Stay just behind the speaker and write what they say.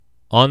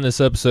On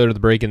this episode of the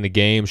Breaking the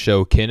Game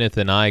show, Kenneth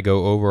and I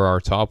go over our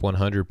top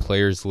 100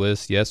 players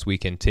list. Yes, we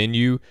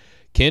continue.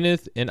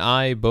 Kenneth and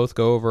I both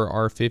go over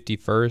our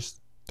 51st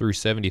through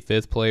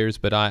 75th players,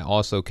 but I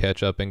also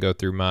catch up and go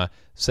through my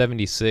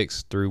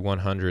 76th through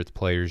 100th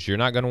players. You're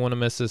not going to want to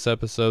miss this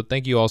episode.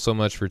 Thank you all so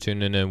much for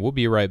tuning in. We'll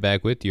be right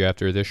back with you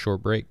after this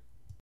short break.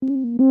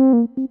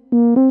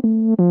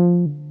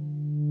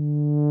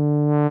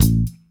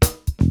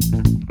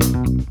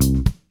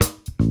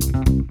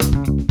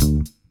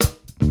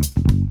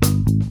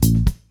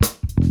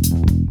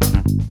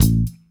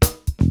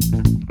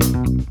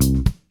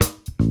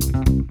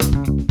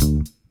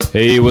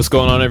 Hey, what's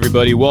going on,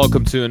 everybody?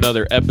 Welcome to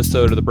another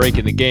episode of the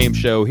Breaking the Game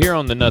show here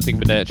on the Nothing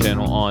But Net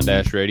channel on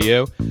Dash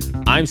Radio.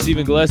 I'm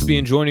Stephen Gillespie,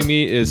 and joining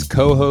me is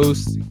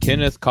co-host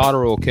Kenneth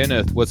Cotterill.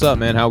 Kenneth, what's up,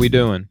 man? How we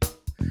doing?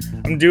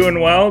 I'm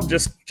doing well.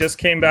 Just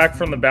came back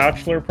from the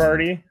bachelor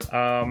party.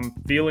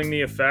 Feeling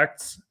the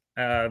effects.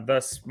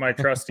 Thus my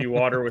trusty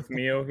water with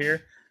Mio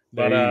here.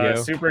 But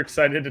super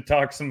excited to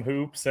talk some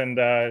hoops and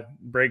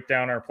break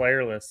down our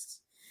player lists.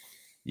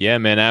 Yeah,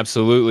 man,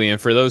 absolutely. And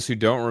for those who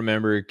don't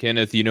remember,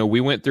 Kenneth, we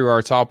went through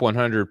our top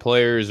 100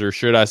 players, or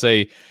should I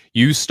say,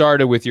 you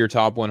started with your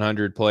top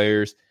 100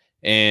 players,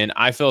 and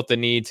I felt the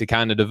need to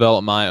kind of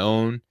develop my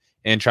own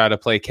and try to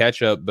play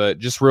catch up. But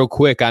just real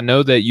quick, I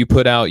know that you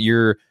put out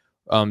your,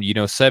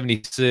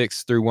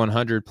 76 through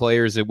 100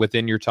 players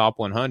within your top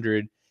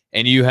 100,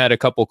 and you had a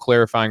couple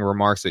clarifying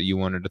remarks that you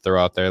wanted to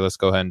throw out there. Let's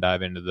go ahead and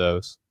dive into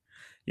those.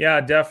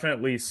 Yeah,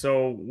 definitely.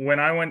 So when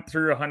I went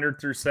through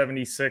 100 through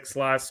 76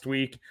 last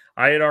week,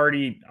 I had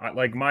already,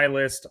 my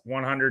list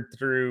 100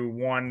 through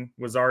 1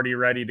 was already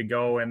ready to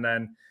go. And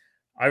then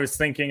I was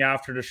thinking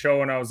after the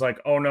show, and I was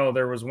like, oh no,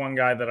 there was one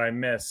guy that I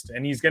missed.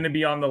 And he's going to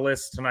be on the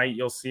list tonight.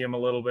 You'll see him a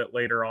little bit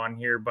later on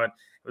here. But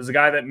it was a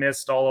guy that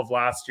missed all of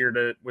last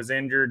year, was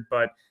injured.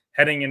 But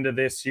heading into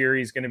this year,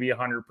 he's going to be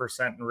 100%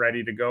 and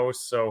ready to go.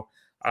 So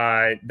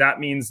that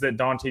means that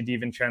Dante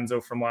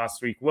DiVincenzo from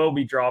last week will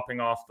be dropping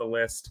off the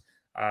list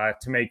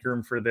to make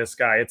room for this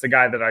guy. It's a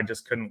guy that I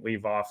just couldn't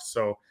leave off.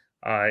 So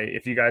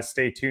if you guys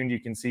stay tuned, you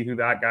can see who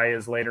that guy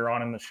is later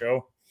on in the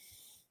show.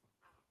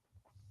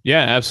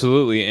 Yeah,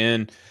 absolutely.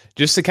 And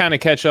just to kind of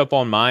catch up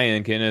on my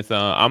end, Kenneth,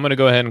 I'm going to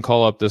go ahead and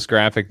call up this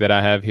graphic that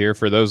I have here.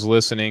 For those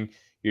listening,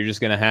 you're just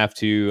going to have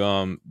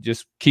to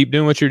just keep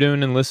doing what you're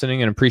doing and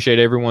listening, and appreciate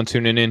everyone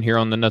tuning in here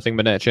on the Nothing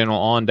But Net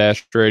channel on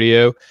Dash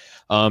Radio.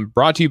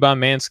 Brought to you by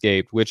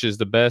Manscaped, which is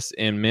the best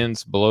in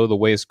men's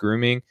below-the-waist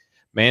grooming.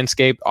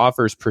 Manscaped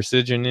offers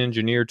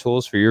precision-engineered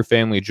tools for your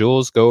family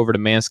jewels. Go over to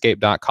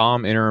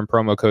manscaped.com, enter in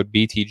promo code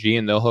BTG,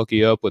 and they'll hook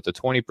you up with a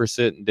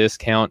 20%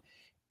 discount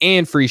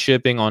and free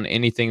shipping on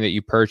anything that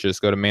you purchase.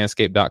 Go to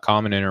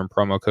manscaped.com and enter in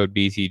promo code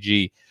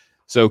BTG.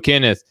 So,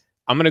 Kenneth,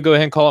 I'm going to go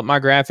ahead and call up my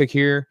graphic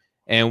here,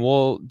 and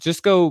we'll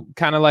just go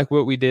kind of like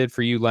what we did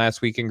for you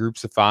last week in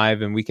groups of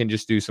 5, and we can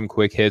just do some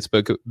quick hits,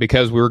 but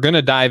because we're going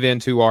to dive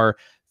into our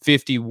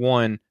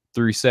 51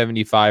 through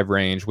 75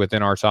 range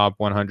within our top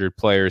 100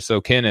 players.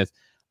 So, Kenneth,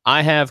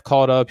 I have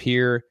caught up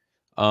here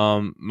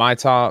my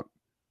top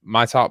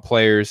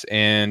players,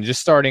 and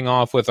just starting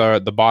off with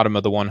the bottom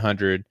of the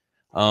 100.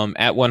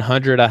 At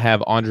 100, I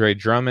have Andre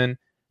Drummond.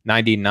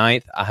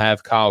 99th, I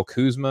have Kyle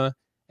Kuzma.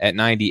 At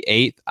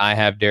 98th, I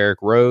have Derrick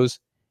Rose.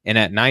 And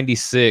at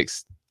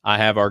 96th, I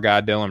have our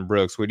guy Dylan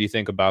Brooks. What do you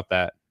think about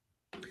that?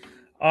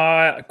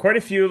 Quite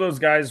a few of those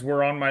guys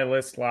were on my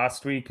list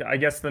last week. I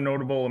guess the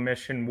notable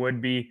omission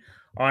would be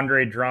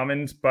Andre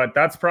Drummond, but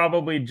that's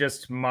probably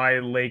just my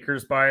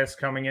Lakers bias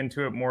coming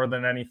into it more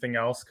than anything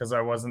else, because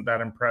I wasn't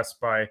that impressed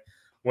by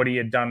what he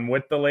had done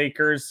with the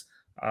Lakers.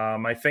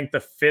 I think the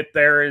fit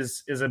there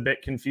is a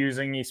bit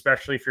confusing,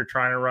 especially if you're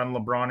trying to run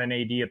LeBron and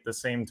AD at the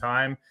same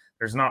time.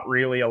 There's not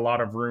really a lot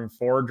of room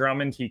for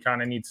Drummond. He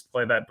kind of needs to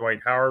play that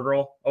Dwight Howard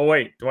role. Oh,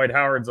 wait, Dwight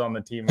Howard's on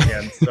the team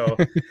again.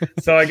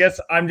 So I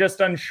guess I'm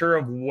just unsure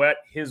of what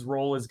his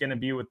role is going to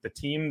be with the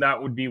team. That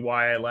would be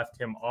why I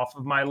left him off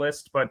of my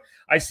list. But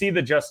I see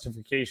the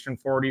justification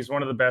for it. He's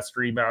one of the best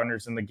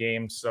rebounders in the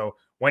game. So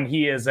when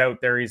he is out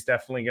there, he's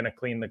definitely going to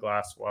clean the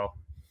glass well.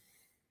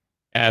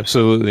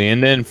 Absolutely.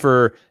 And then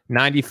for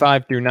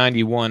 95 through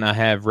 91, I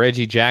have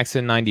Reggie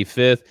Jackson,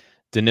 95th,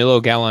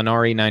 Danilo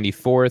Gallinari,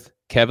 94th,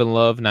 Kevin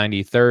Love,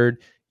 93rd,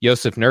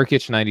 Josef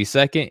Nurkic,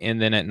 92nd, and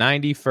then at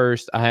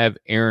 91st, I have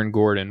Aaron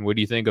Gordon. What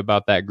do you think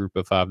about that group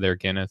of 5 there,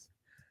 Kenneth?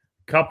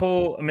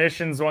 Couple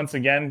omissions once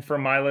again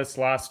from my list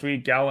last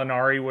week.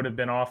 Gallinari would have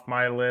been off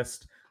my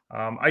list.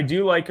 I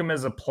do like him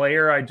as a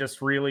player. I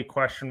just really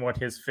question what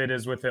his fit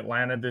is with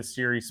Atlanta this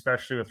year,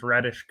 especially with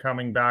Reddish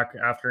coming back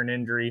after an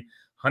injury.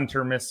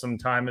 Hunter missed some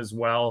time as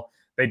well.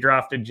 They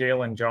drafted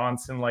Jalen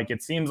Johnson.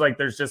 It seems like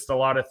there's just a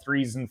lot of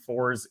 3s and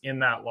 4s in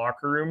that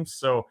locker room.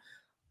 So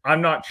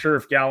I'm not sure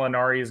if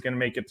Gallinari is going to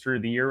make it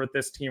through the year with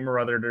this team, or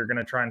whether they're going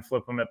to try and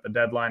flip him at the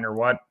deadline or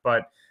what.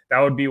 But that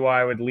would be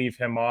why I would leave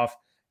him off.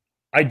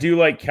 I do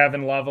like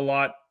Kevin Love a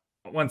lot.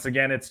 Once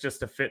again, it's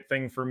just a fit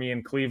thing for me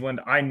in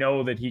Cleveland. I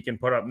know that he can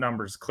put up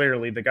numbers.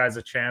 Clearly, the guy's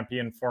a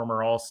champion,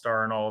 former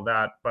All-Star and all of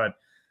that. But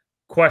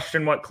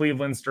question what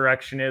Cleveland's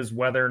direction is,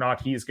 whether or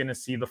not he's going to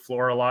see the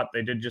floor a lot.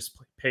 They did just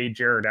pay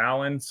Jared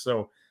Allen,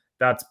 so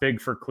that's big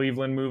for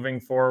Cleveland moving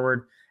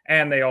forward.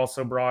 And they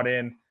also brought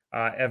in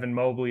Evan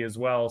Mobley as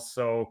well.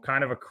 So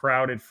kind of a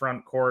crowded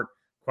front court.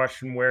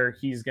 Question where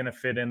he's going to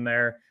fit in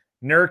there.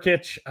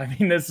 Nurkic, I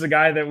mean, this is a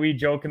guy that we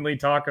jokingly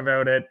talk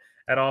about at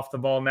Off the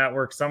Ball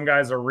Network. Some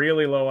guys are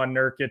really low on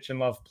Nurkic and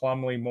love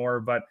Plumlee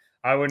more, but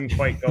I wouldn't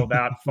quite go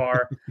that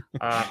far.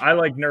 I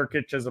like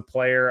Nurkic as a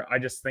player. I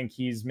just think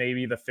he's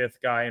maybe the fifth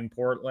guy in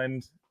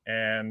Portland.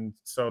 And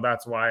so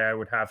that's why I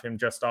would have him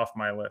just off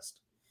my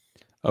list.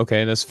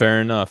 Okay, that's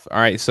fair enough. All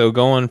right, so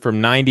going from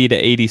 90 to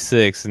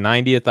 86.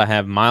 90th, I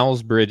have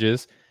Miles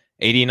Bridges.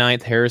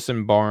 89th,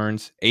 Harrison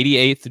Barnes.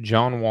 88th,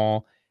 John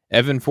Wall.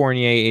 Evan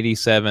Fournier,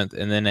 87th,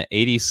 and then at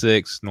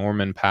 86,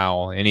 Norman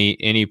Powell.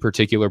 Any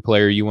particular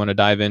player you want to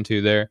dive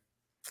into there?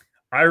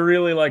 I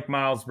really like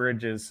Miles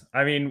Bridges.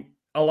 I mean,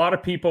 a lot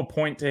of people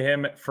point to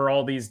him for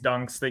all these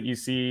dunks that you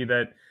see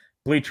that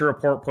Bleacher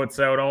Report puts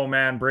out. Oh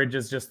man,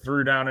 Bridges just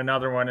threw down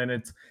another one,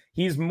 and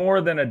he's more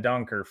than a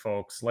dunker,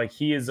 folks. Like,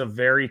 he is a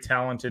very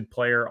talented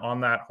player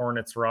on that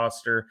Hornets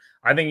roster.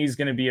 I think he's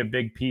going to be a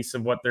big piece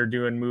of what they're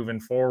doing moving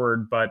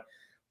forward. But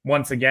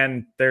once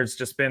again, there's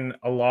just been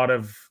a lot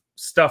of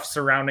stuff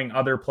surrounding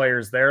other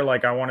players there.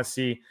 Like, I want to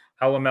see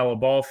how LaMelo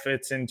Ball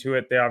fits into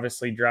it. They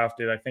obviously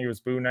drafted, I think it was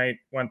Boo Knight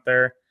went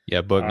there.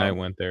 Yeah, Book Knight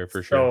went there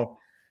for sure.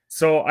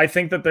 So I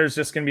think that there's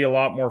just going to be a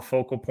lot more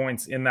focal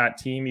points in that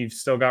team. You've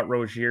still got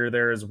Rozier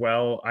there as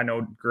well. I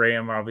know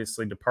Graham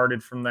obviously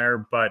departed from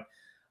there, but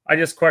I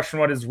just question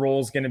what his role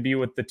is going to be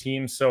with the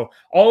team. So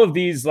all of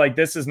these, like,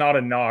 this is not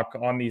a knock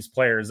on these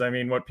players. I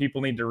mean, what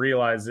people need to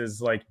realize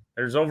is, like,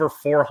 there's over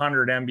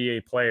 400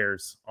 NBA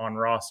players on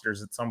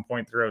rosters at some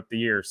point throughout the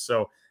year.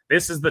 So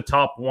this is the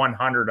top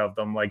 100 of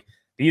them. Like,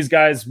 these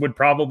guys would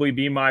probably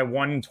be my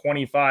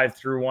 125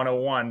 through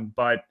 101,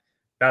 but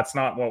that's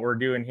not what we're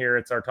doing here.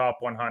 It's our top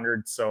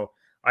 100. So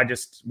I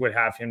just would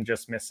have him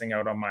just missing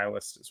out on my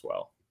list as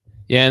well.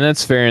 Yeah, and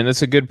that's fair. And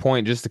that's a good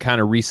point just to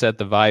kind of reset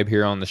the vibe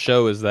here on the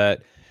show, is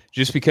that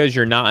just because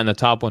you're not in the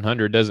top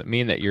 100 doesn't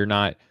mean that you're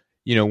not,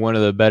 one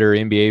of the better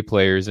NBA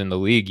players in the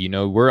league.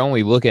 We're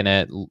only looking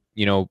at,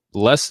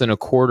 less than a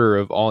quarter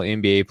of all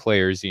NBA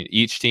players.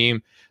 Each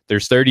team,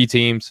 there's 30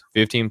 teams,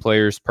 15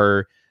 players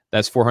per.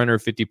 That's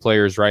 450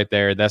 players right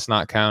there. That's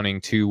not counting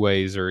two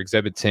ways or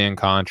Exhibit 10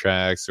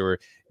 contracts or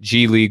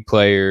G League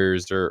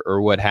players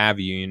or what have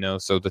you,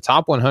 So the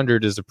top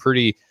 100 is a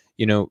pretty,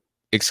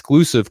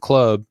 exclusive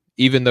club,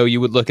 even though you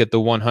would look at the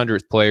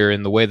 100th player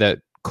and the way that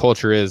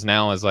culture is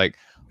now is like,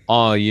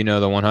 oh, the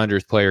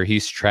 100th player,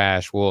 he's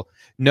trash. Well,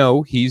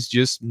 no, he's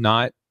just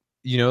not,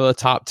 a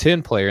top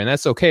 10 player. And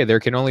that's okay. There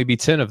can only be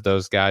 10 of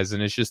those guys.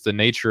 And it's just the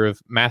nature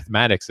of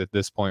mathematics at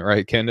this point,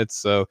 right, Kenneth?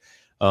 So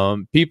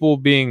people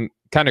being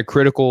kind of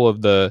critical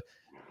of the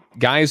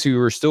guys who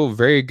are still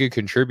very good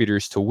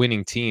contributors to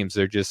winning teams.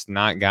 They're just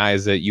not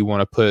guys that you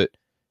want to put,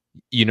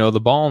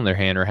 the ball in their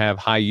hand or have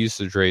high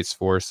usage rates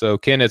for. So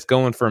Kenneth,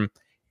 going from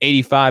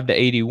 85 to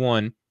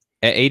 81.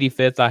 At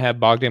 85th, I have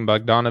Bogdan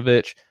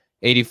Bogdanovic.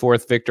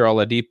 84th, Victor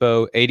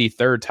Oladipo.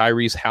 83rd,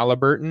 Tyrese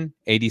Halliburton.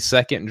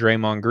 82nd,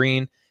 Draymond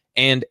Green.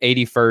 And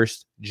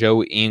 81st,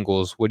 Joe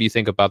Ingles. What do you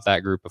think about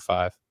that group of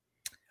five?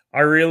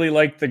 I really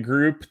like the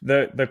group.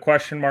 The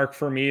question mark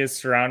for me is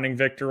surrounding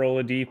Victor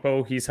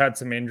Oladipo. He's had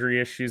some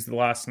injury issues the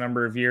last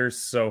number of years,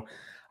 so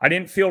I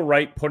didn't feel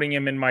right putting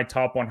him in my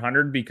top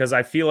 100 because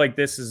I feel like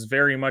this is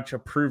very much a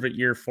prove-it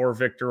year for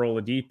Victor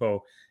Oladipo,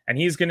 and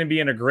he's going to be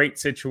in a great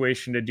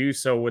situation to do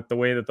so with the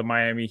way that the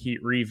Miami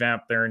Heat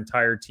revamped their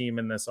entire team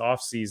in this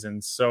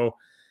offseason. So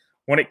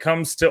when it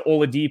comes to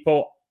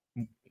Oladipo,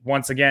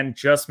 once again,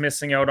 just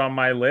missing out on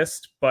my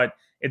list, but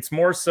it's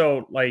more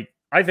so like,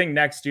 I think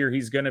next year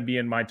he's going to be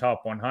in my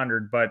top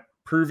 100, but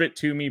prove it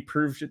to me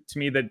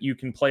that you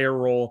can play a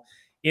role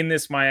in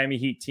this Miami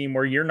Heat team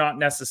where you're not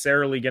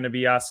necessarily going to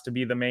be asked to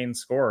be the main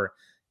scorer.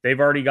 They've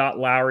already got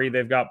Lowry,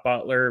 they've got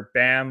Butler,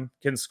 Bam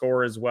can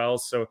score as well.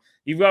 So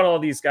you've got all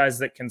these guys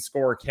that can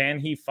score. Can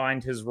he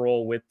find his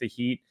role with the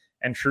Heat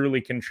and truly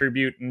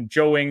contribute? And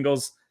Joe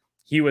Ingles,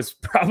 he was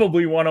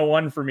probably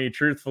 101 for me,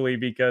 truthfully,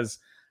 because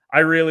I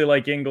really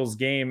like Ingles'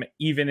 game,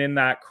 even in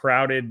that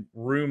crowded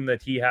room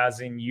that he has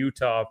in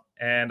Utah.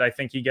 And I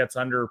think he gets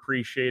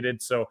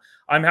underappreciated. So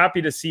I'm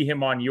happy to see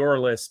him on your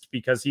list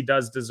because he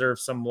does deserve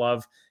some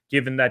love,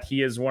 given that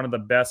he is one of the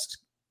best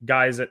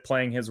guys at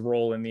playing his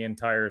role in the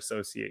entire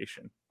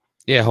association.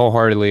 Yeah,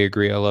 wholeheartedly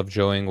agree. I love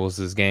Joe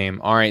Ingles'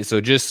 game. All right,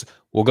 so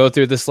we'll go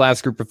through this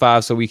last group of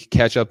five so we can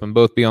catch up and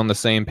both be on the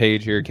same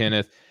page here,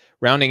 Kenneth.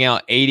 Rounding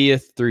out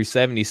 80th through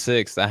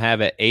 76th, I have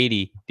at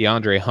 80,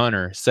 DeAndre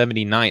Hunter.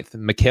 79th,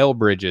 Mikal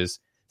Bridges.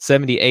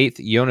 78th,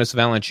 Jonas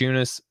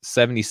Valanciunas.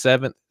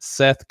 77th,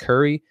 Seth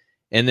Curry.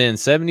 And then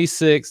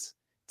 76th,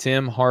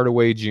 Tim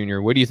Hardaway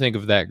Jr. What do you think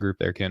of that group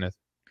there, Kenneth?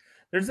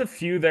 There's a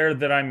few there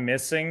that I'm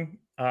missing.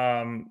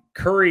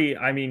 Curry,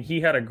 I mean,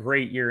 he had a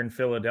great year in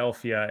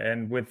Philadelphia.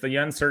 And with the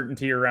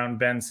uncertainty around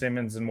Ben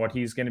Simmons and what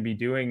he's going to be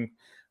doing,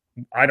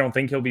 I don't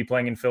think he'll be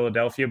playing in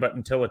Philadelphia, but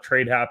until a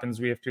trade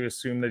happens, we have to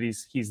assume that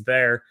he's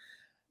there.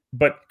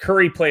 but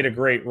Curry played a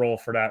great role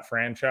for that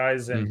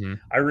franchise. And Mm-hmm.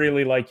 I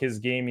really like his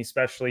game,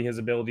 especially his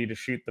ability to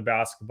shoot the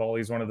basketball.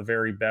 He's one of the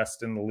very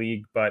best in the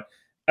league. But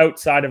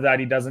outside of that,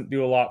 he doesn't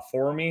do a lot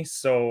for me.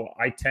 So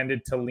I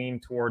tended to lean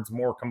towards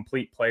more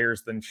complete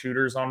players than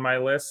shooters on my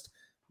list.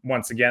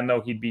 Once again,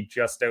 though, he'd be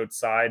just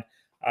outside.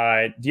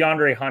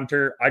 DeAndre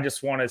Hunter, I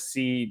just want to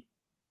see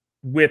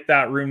with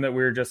that room that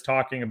we were just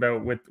talking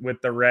about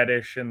with the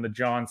Reddish and the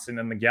Johnson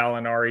and the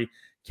Gallinari,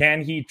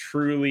 can he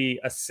truly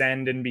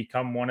ascend and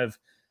become one of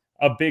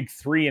a big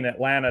three in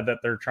Atlanta that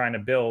they're trying to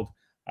build?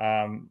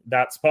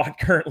 That spot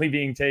currently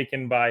being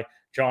taken by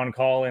John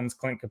Collins,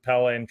 Clint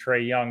Capella, and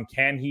Trae Young.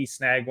 Can he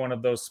snag one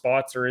of those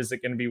spots, or is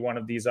it going to be one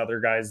of these other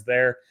guys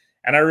there?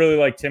 And I really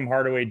like Tim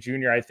Hardaway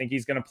Jr. I think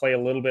he's going to play a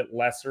little bit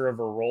lesser of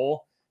a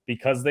role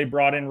because they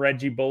brought in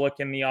Reggie Bullock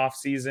in the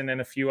offseason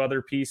and a few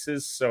other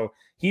pieces. So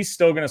he's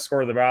still going to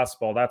score the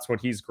basketball. That's what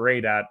he's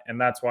great at.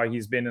 And that's why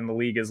he's been in the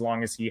league as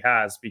long as he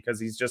has, because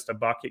he's just a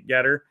bucket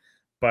getter.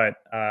 But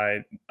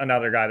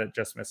another guy that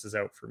just misses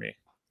out for me.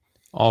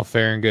 All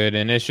fair and good.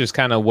 And it's just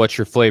kind of what's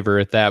your flavor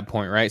at that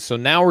point, right? So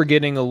now we're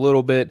getting a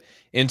little bit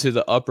into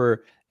the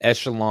upper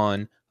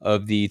echelon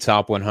of the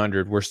top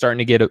 100. We're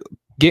starting to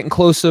getting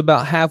close to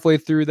about halfway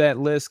through that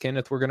list,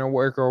 Kenneth. We're going to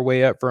work our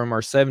way up from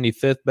our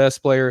 75th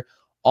best player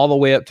all the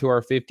way up to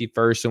our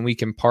 51st, and we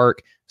can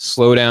park,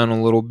 slow down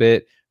a little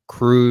bit,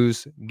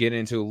 cruise, get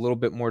into a little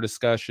bit more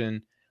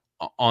discussion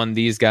on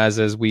these guys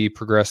as we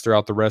progress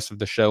throughout the rest of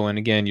the show. And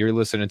again, you're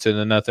listening to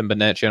the Nothing But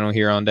Net channel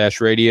here on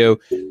Dash Radio.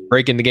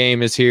 Breaking the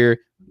Game is here.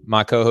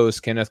 My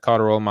co-host Kenneth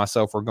Cotterill and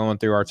myself, we're going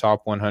through our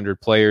top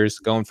 100 players,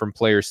 going from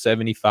players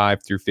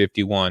 75 through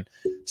 51.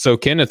 So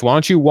Kenneth, why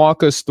don't you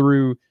walk us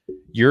through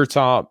your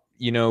top,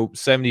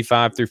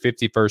 75 through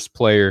 51st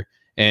player,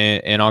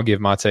 and I'll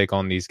give my take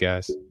on these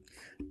guys.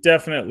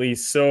 Definitely.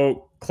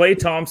 So Klay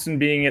Thompson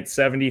being at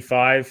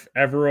 75,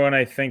 everyone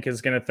I think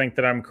is going to think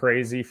that I'm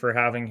crazy for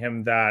having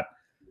him that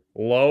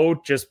low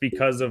just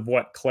because of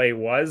what Klay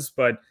was.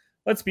 But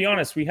let's be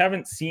honest, we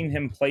haven't seen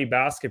him play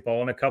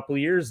basketball in a couple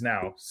of years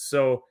now.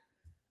 So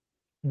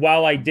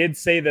while I did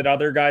say that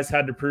other guys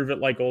had to prove it,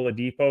 like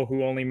Oladipo,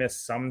 who only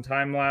missed some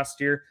time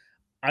last year,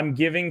 I'm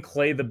giving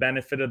Klay the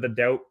benefit of the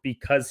doubt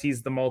because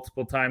he's the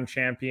multiple time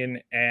champion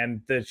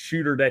and the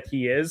shooter that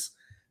he is.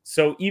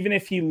 So even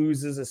if he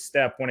loses a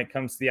step when it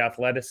comes to the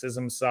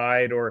athleticism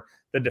side or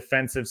the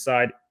defensive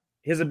side,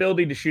 his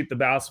ability to shoot the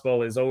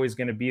basketball is always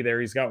going to be there.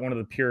 He's got one of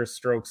the purest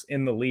strokes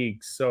in the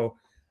league. So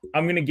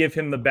I'm going to give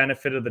him the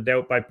benefit of the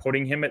doubt by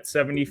putting him at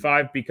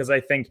 75, because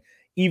I think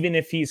even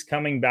if he's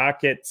coming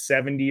back at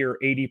 70 or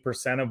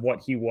 80% of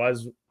what he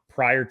was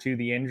prior to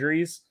the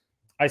injuries,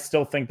 I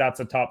still think that's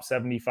a top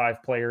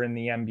 75 player in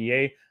the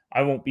NBA.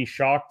 I won't be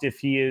shocked if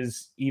he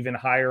is even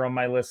higher on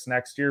my list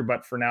next year,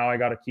 but for now, I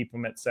got to keep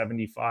him at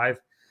 75.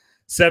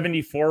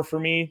 74 for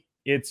me,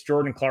 it's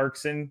Jordan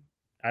Clarkson.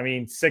 I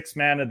mean, sixth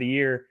man of the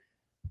year.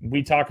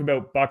 We talked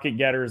about bucket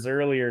getters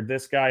earlier.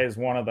 This guy is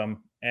one of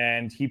them,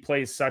 and he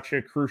plays such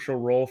a crucial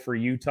role for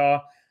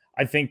Utah.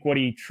 I think what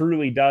he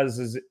truly does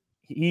is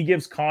he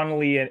gives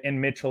Connolly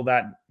and Mitchell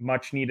that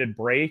much needed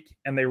break,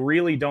 and they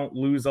really don't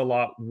lose a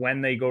lot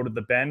when they go to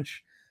the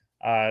bench.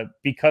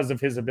 Because of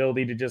his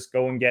ability to just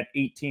go and get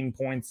 18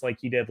 points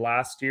like he did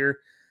last year.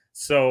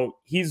 So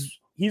he's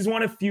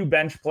one of few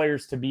bench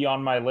players to be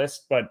on my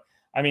list, but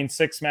I mean,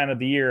 sixth man of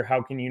the year,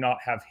 how can you not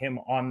have him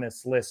on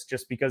this list?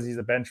 Just because he's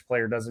a bench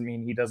player doesn't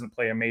mean he doesn't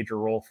play a major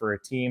role for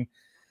a team.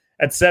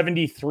 At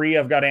 73,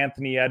 I've got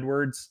Anthony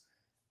Edwards.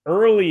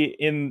 Early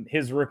in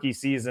his rookie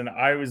season,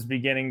 I was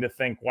beginning to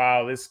think,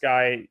 wow, this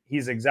guy,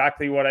 he's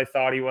exactly what I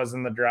thought he was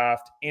in the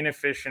draft.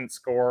 Inefficient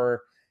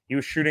scorer. He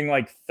was shooting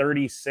like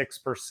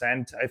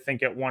 36%, I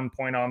think, at one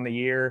point on the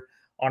year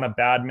on a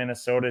bad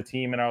Minnesota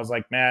team. And I was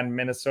like, man,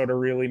 Minnesota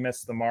really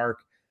missed the mark.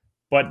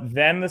 But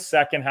then the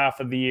second half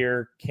of the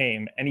year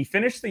came, and he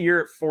finished the year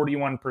at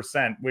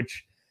 41%,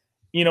 which,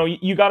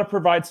 you got to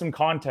provide some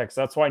context.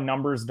 That's why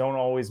numbers don't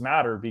always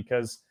matter,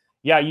 because,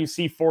 yeah, you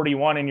see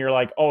 41 and you're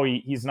like, oh,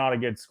 he's not a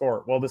good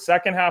scorer. Well, the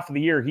second half of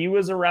the year, he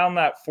was around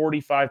that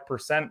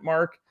 45%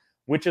 mark,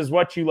 which is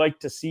what you like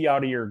to see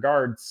out of your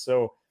guards.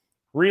 So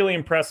really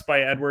impressed by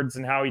Edwards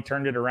and how he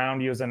turned it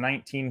around. He was a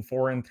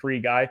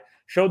 19-4-3 guy.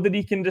 Showed that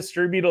he can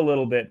distribute a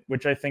little bit,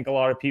 which I think a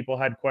lot of people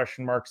had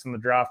question marks in the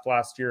draft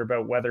last year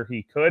about whether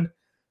he could.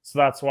 So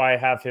that's why I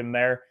have him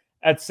there.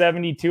 At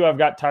 72, I've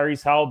got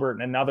Tyrese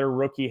Halliburton, another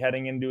rookie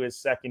heading into his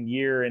second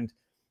year. And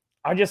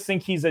I just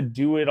think he's a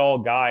do-it-all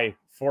guy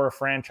for a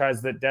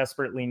franchise that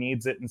desperately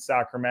needs it in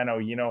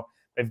Sacramento.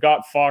 They've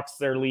got Fox,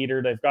 their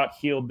leader. They've got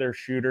Hield, their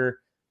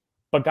shooter.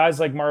 But guys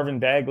like Marvin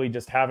Bagley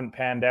just haven't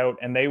panned out,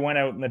 and they went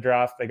out in the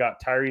draft. They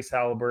got Tyrese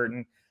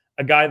Halliburton,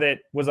 a guy that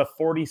was a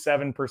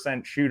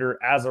 47% shooter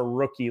as a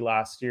rookie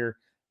last year.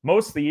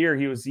 Most of the year,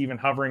 he was even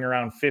hovering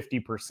around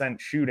 50%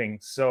 shooting.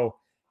 So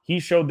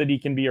he showed that he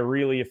can be a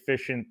really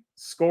efficient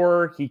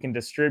scorer. He can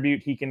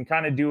distribute. He can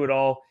kind of do it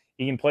all.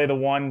 He can play the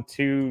 1,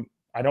 2.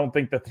 I don't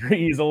think the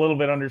 3 is a little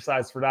bit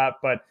undersized for that,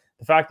 but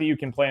the fact that you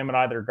can play him at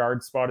either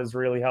guard spot is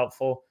really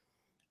helpful.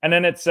 And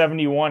then at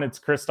 71, it's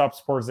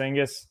Kristaps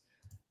Porzingis.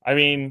 I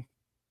mean,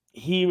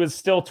 he was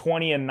still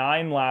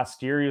 20-9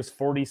 last year. He was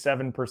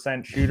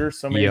 47% shooter.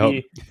 So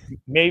Yep.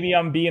 maybe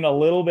I'm being a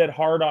little bit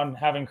hard on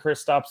having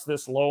Kristaps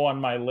this low on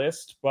my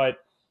list, but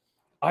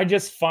I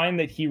just find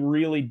that he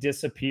really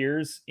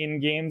disappears in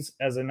games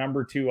as a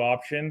number 2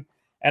 option.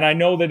 And I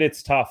know that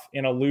it's tough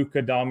in a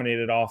Luka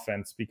dominated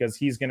offense because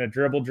he's going to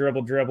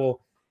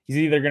dribble. He's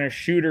either going to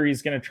shoot or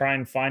he's going to try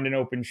and find an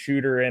open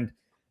shooter. And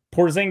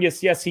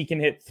Porzingis, yes, he can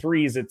hit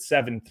threes at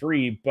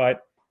 7-3,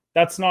 but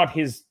that's not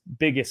his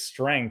biggest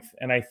strength.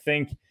 And I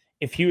think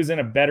if he was in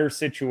a better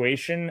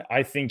situation,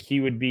 I think he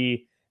would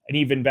be an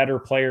even better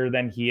player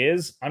than he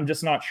is. I'm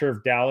just not sure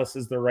if Dallas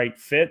is the right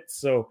fit.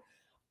 So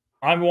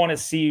I want to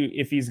see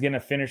if he's going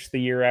to finish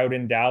the year out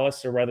in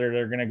Dallas or whether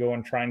they're going to go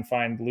and try and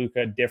find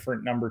Luka a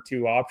different number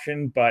 2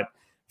 option. But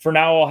for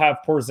now, I'll have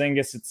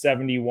Porzingis at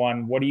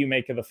 71. What do you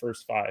make of the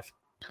first 5?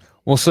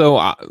 Well, so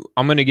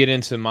I'm going to get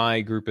into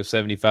my group of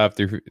 75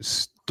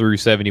 through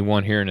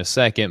 71 here in a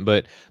second.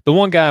 But the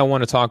one guy I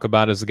want to talk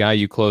about is the guy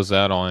you close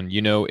out on.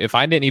 If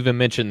I didn't even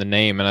mention the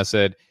name and I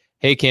said,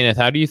 hey, Kenneth,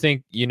 how do you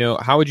think,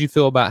 how would you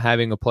feel about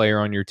having a player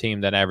on your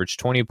team that averaged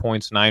 20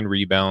 points, 9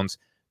 rebounds,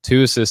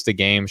 2 assists a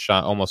game,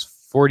 shot almost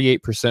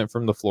 48%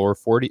 from the floor,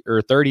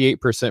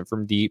 38%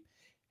 from deep,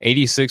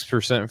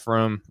 86%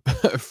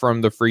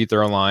 from the free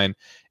throw line,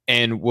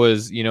 and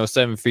was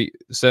 7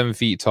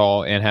 feet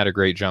tall and had a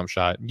great jump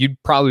shot?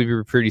 You'd probably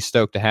be pretty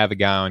stoked to have a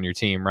guy on your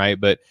team, right?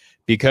 But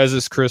because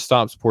it's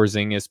Kristaps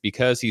Porzingis,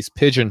 because he's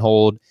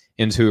pigeonholed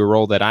into a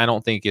role that I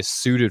don't think is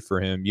suited for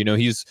him.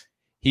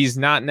 He's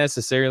not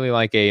necessarily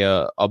like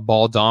a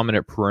ball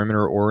dominant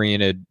perimeter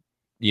oriented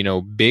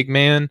big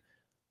man,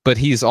 but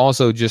he's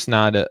also just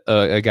not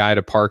a guy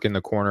to park in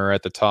the corner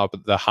at the top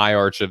of the high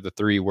arch of the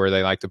 3 where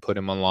they like to put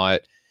him a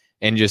lot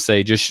and just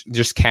say,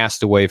 just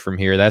cast away from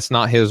here. That's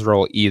not his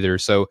role either.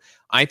 So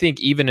I think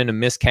even in a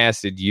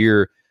miscasted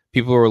year,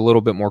 people are a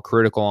little bit more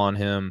critical on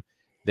him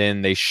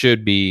than they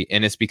should be.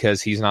 And it's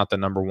because he's not the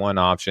number 1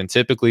 option.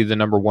 Typically the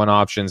number 1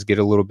 options get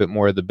a little bit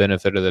more of the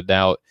benefit of the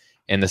doubt,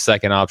 and the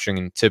second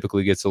option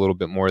typically gets a little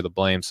bit more of the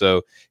blame.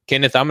 So,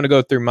 Kenneth, I'm going to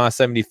go through my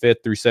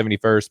 75th through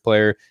 71st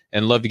player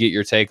and love to get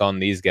your take on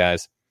these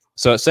guys.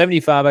 So at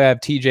 75, I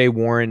have TJ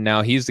Warren.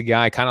 Now, he's the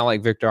guy kind of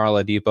like Victor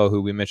Oladipo,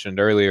 who we mentioned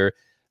earlier.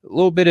 A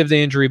little bit of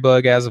the injury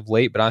bug as of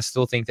late, but I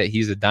still think that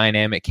he's a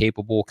dynamic,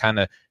 capable kind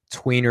of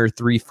tweener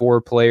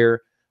 3-4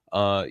 player.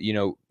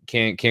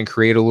 Can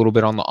create a little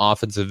bit on the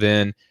offensive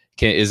end.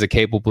 Is a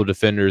capable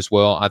defender as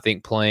well. I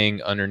think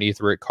playing underneath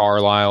Rick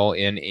Carlisle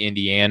in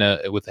Indiana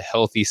with a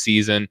healthy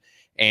season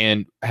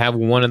and have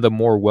one of the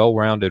more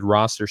well-rounded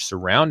rosters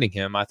surrounding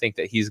him, I think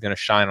that he's going to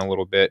shine a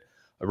little bit.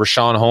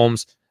 Richaun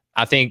Holmes,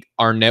 I think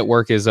our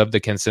network is of the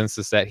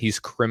consensus that he's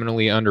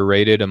criminally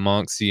underrated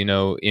amongst,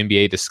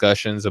 NBA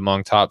discussions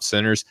among top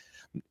centers.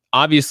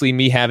 Obviously,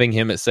 me having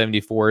him at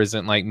 74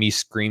 isn't like me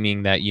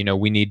screaming that,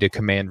 we need to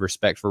command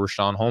respect for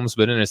Richaun Holmes,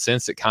 but in a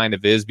sense it kind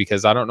of is,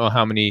 because I don't know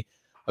how many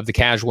of the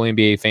casual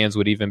NBA fans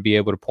would even be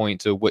able to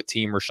point to what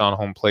team Richaun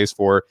Holmes plays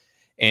for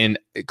and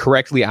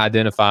correctly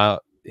identify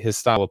his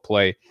style of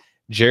play.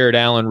 Jared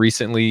Allen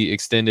recently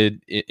extended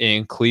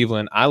in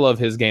Cleveland. I love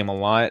his game a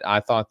lot.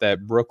 I thought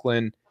that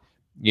Brooklyn,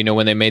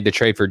 when they made the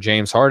trade for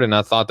James Harden,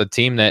 I thought the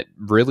team that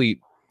really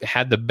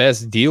had the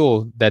best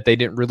deal that they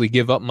didn't really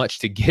give up much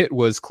to get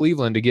was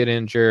Cleveland to get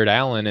in Jared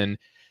Allen. And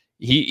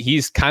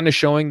he's kind of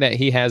showing that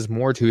he has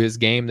more to his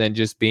game than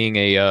just being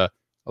a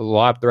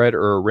lob threat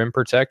or a rim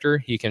protector.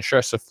 He can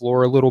stretch the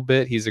floor a little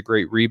bit. He's a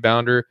great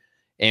rebounder.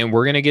 And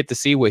we're going to get to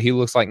see what he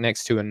looks like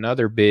next to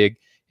another big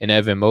in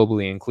Evan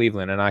Mobley in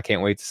Cleveland. And I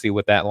can't wait to see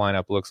what that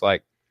lineup looks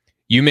like.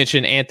 You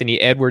mentioned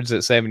Anthony Edwards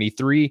at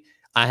 73.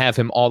 I have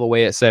him all the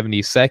way at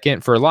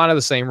 72nd for a lot of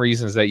the same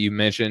reasons that you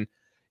mentioned.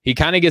 He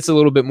kind of gets a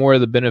little bit more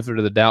of the benefit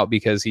of the doubt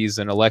because he's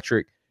an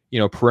electric,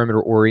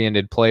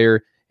 perimeter-oriented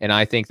player. And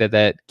I think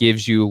that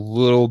gives you a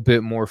little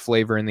bit more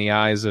flavor in the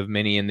eyes of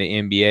many in the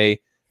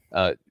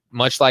NBA.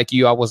 Much like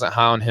you, I wasn't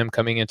high on him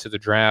coming into the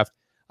draft.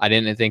 I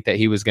didn't think that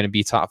he was going to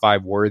be top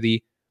 5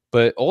 worthy,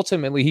 but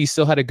ultimately he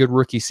still had a good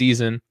rookie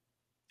season.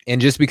 And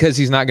just because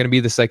he's not going to be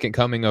the second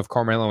coming of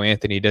Carmelo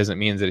Anthony doesn't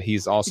mean that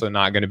he's also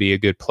not going to be a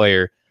good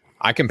player.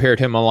 I compared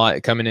him a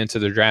lot coming into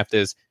the draft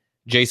as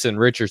Jason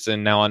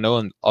Richardson. Now I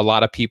know a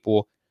lot of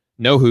people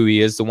know who he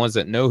is. The ones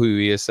that know who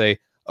he is say,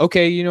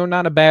 okay,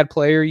 not a bad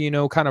player,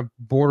 kind of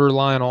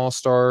borderline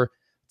all-star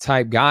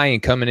type guy,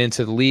 and coming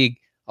into the league,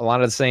 a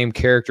lot of the same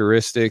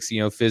characteristics,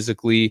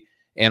 physically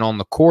and on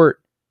the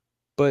court,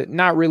 but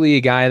not really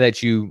a guy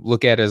that you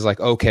look at as like,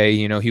 okay,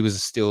 he was a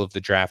steal of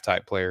the draft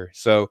type player.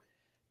 So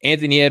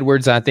Anthony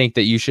Edwards, I think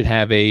that you should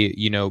have a,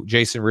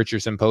 Jason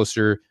Richardson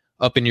poster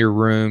up in your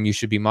room. You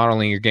should be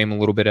modeling your game a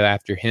little bit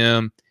after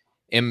him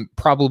in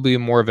probably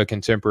more of a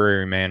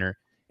contemporary manner.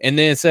 And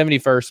then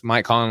 71st,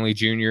 Mike Conley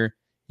Jr.,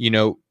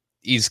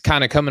 he's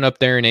kind of coming up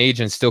there in age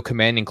and still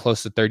commanding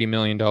close to $30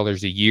 million a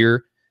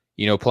year.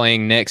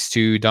 Playing next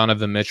to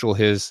Donovan Mitchell,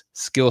 his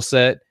skill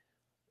set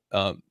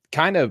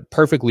kind of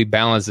perfectly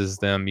balances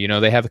them.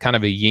 They have kind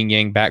of a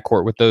yin-yang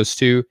backcourt with those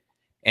two.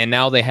 And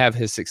now they have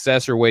his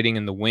successor waiting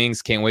in the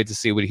wings. Can't wait to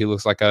see what he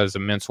looks like as a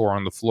mentor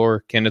on the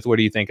floor. Kenneth, what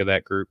do you think of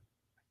that group?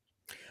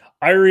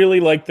 I really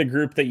like the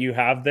group that you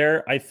have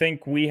there. I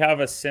think we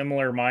have a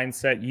similar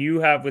mindset you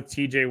have with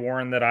TJ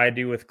Warren that I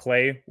do with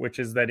Clay, which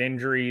is that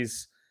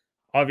injuries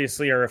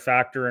obviously are a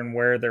factor in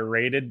where they're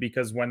rated,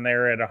 because when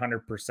they're at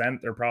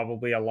 100%, they're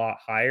probably a lot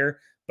higher.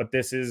 But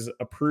this is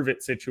a prove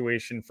it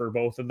situation for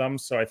both of them.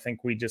 So I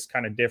think we just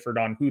kind of differed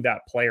on who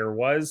that player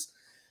was.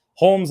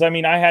 Holmes, I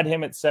mean, I had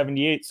him at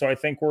 78. So I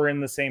think we're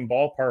in the same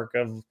ballpark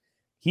of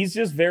he's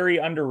just very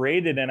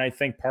underrated. And I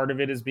think part of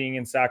it is being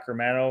in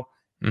Sacramento.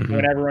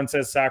 When everyone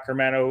says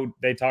Sacramento,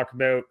 they talk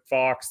about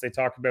Fox, they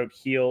talk about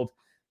Heald.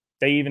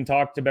 They even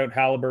talked about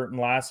Halliburton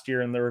last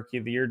year in the Rookie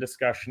of the Year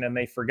discussion, and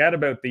they forget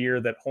about the year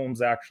that Holmes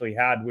actually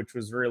had, which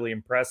was really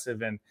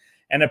impressive and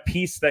a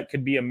piece that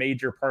could be a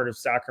major part of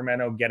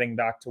Sacramento getting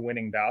back to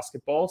winning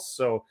basketball.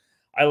 So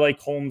I like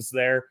Holmes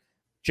there.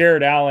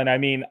 Jared Allen, I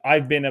mean,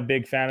 I've been a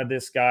big fan of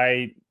this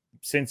guy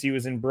since he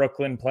was in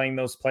Brooklyn playing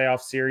those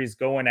playoff series,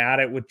 going at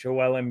it with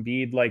Joel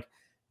Embiid. Like,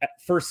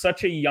 for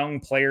such a young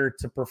player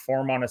to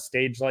perform on a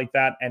stage like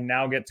that and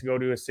now get to go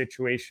to a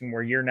situation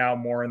where you're now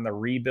more in the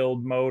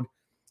rebuild mode,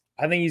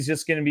 I think he's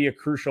just going to be a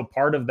crucial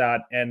part of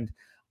that. And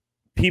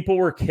people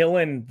were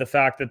killing the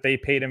fact that they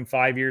paid him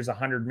 5 years,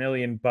 $100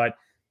 million, but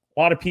a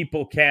lot of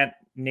people can't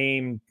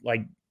name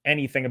like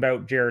anything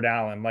about Jared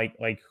Allen, like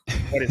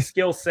what his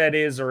skill set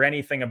is or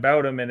anything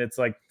about him. And it's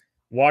like,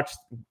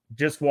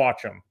 just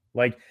watch him.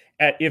 Like,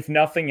 if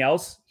nothing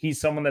else, he's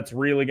someone that's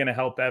really going to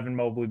help Evan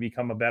Mobley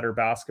become a better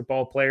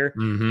basketball player,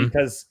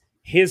 because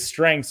his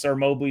strengths are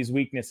Mobley's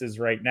weaknesses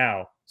right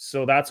now.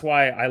 So that's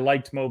why I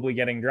liked Mobley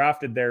getting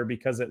drafted there,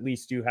 because at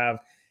least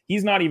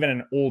he's not even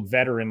an old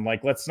veteran.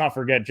 Like, let's not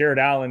forget, Jared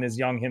Allen is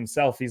young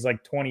himself. He's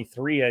like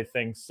 23, I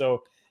think.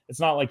 So it's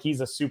not like he's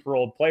a super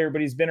old player,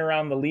 but he's been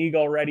around the league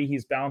already.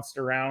 He's bounced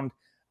around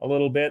a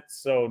little bit.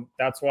 So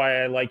that's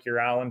why I like your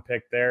Allen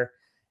pick there.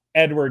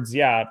 Edwards,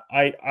 yeah,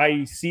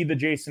 I see the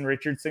Jason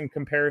Richardson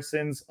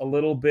comparisons, a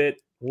little bit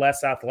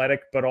less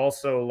athletic, but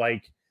also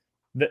like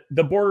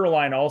the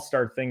borderline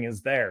all-star thing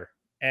is there.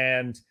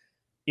 And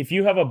if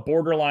you have a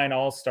borderline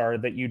all-star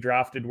that you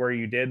drafted where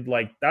you did,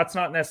 like, that's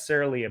not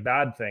necessarily a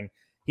bad thing.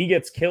 He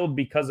gets killed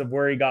because of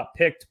where he got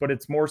picked, but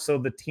it's more so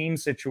the team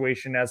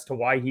situation as to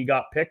why he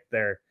got picked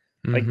there.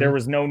 Like, there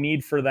was no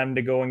need for them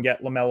to go and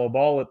get LaMelo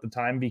Ball at the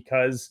time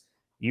because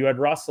you had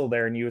Russell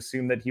there and you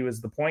assumed that he was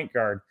the point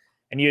guard.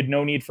 And you had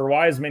no need for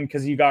Wiseman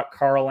because you got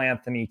Karl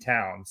Anthony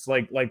Towns.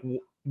 Like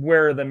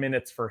where are the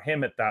minutes for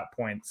him at that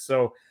point?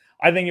 So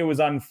I think it was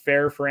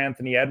unfair for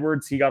Anthony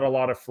Edwards. He got a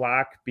lot of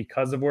flack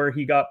because of where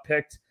he got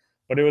picked,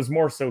 but it was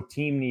more so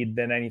team need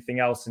than anything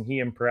else, and he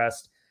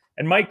impressed.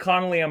 And Mike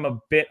Conley, I'm a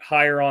bit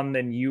higher on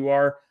than you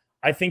are.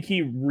 I think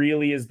he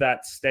really is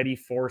that steady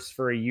force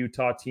for a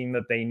Utah team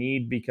that they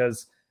need,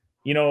 because,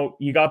 you know,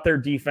 you got their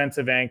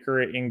defensive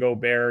anchor in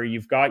Gobert.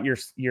 You've got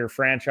your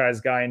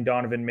franchise guy in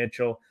Donovan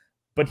Mitchell.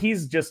 But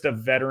he's just a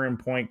veteran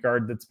point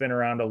guard that's been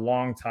around a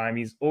long time.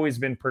 He's always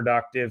been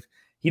productive.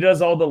 He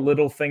does all the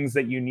little things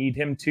that you need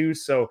him to.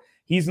 So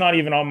he's not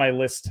even on my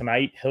list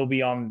tonight. He'll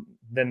be on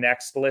the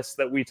next list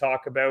that we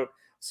talk about.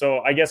 So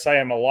I guess I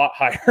am a lot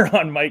higher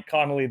on Mike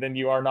Conley than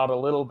you are, not a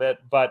little bit.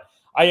 But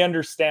I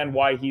understand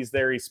why he's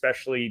there,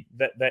 especially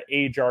that the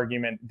age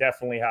argument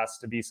definitely has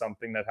to be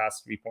something that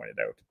has to be pointed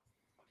out.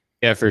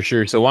 Yeah, for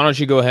sure. So why don't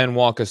you go ahead and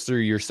walk us through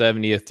your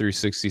 70th through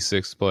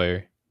 66th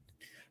player?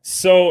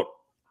 So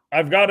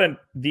I've got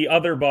the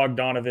other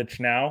Bogdanovich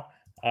now.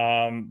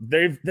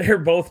 They're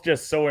both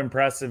just so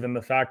impressive, and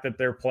the fact that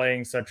they're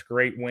playing such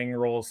great wing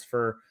roles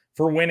for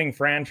winning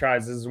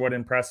franchises is what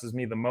impresses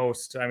me the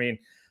most. I mean,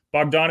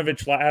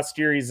 Bogdanovich last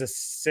year, he's a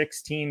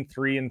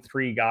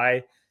 16-3-3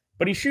 guy,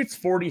 but he shoots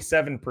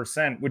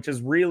 47%, which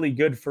is really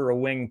good for a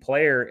wing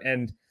player.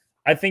 And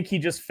I think he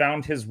just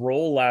found his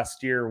role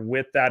last year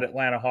with that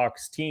Atlanta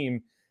Hawks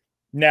team.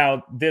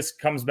 Now, this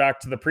comes back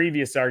to the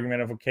previous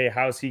argument of, okay,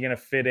 how's he going to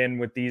fit in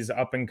with these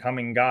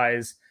up-and-coming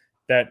guys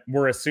that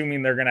we're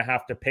assuming they're going to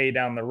have to pay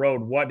down the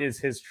road? What is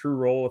his true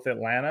role with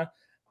Atlanta?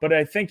 But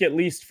I think at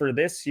least for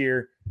this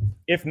year,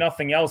 if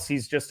nothing else,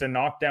 he's just a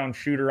knockdown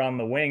shooter on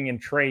the wing,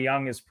 and Trae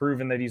Young has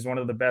proven that he's one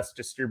of the best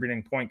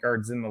distributing point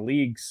guards in the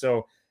league. So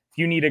if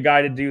you need a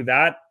guy to do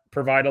that,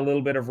 provide a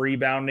little bit of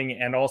rebounding,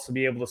 and also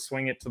be able to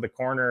swing it to the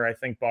corner, I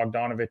think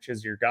Bogdanovich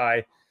is your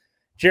guy.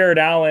 Jared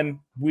Allen,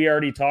 we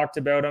already talked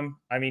about him.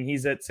 I mean,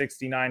 he's at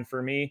 69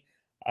 for me.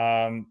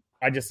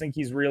 I just think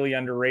he's really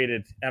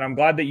underrated. And I'm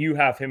glad that you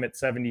have him at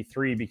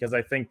 73, because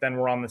I think then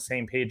we're on the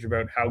same page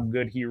about how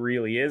good he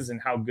really is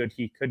and how good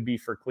he could be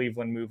for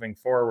Cleveland moving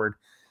forward.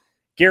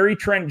 Gary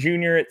Trent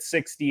Jr. at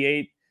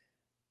 68.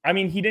 I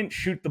mean, he didn't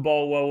shoot the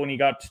ball well when he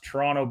got to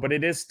Toronto, but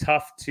it is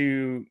tough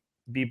to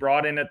be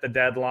brought in at the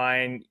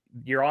deadline.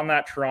 You're on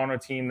that Toronto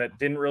team that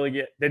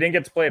didn't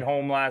get to play at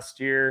home last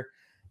year.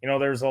 You know,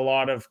 there's a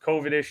lot of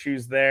COVID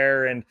issues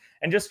there, and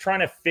just trying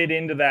to fit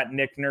into that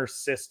Nick Nurse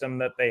system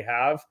that they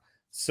have.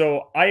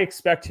 So I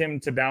expect him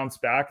to bounce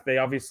back. They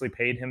obviously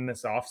paid him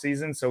this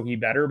offseason, so he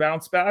better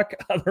bounce back.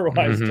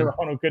 Otherwise,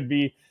 Toronto could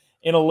be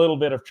in a little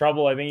bit of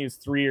trouble. I think he's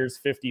 3 years,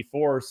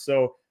 54.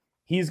 So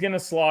he's going to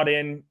slot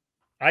in,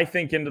 I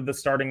think, into the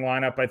starting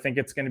lineup. I think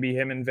it's going to be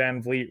him and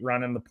Van Vliet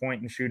running the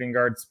point and shooting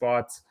guard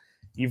spots.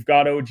 You've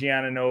got OG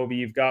Anunoby,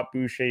 you've got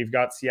Boucher, you've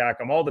got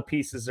Siakam. All the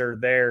pieces are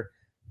there.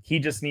 He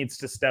just needs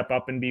to step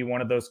up and be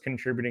one of those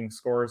contributing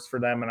scorers for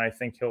them, and I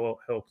think he'll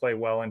play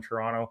well in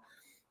Toronto.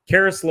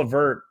 Karis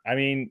LeVert,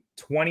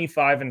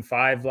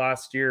 25-5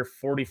 last year,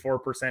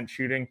 44%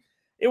 shooting.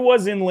 It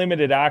was in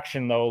limited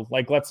action, though.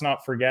 Like, let's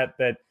not forget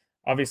that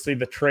obviously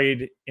the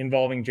trade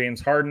involving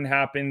James Harden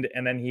happened,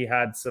 and then he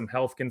had some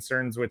health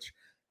concerns, which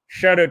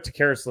shout out to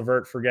Karis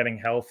LeVert for getting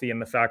healthy and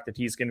the fact that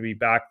he's going to be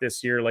back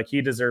this year. Like,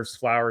 he deserves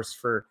flowers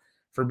for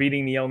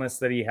beating the illness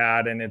that he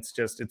had, and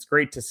it's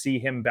great to see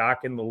him back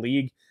in the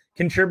league,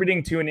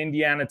 contributing to an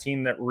Indiana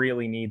team that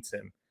really needs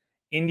him.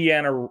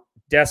 Indiana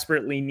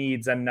desperately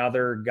needs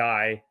another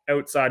guy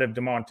outside of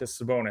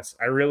Domantas Sabonis.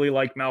 I really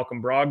like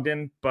Malcolm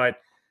Brogdon, but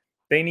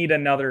they need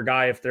another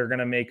guy if they're going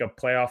to make a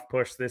playoff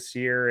push this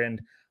year.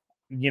 And,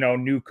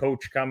 new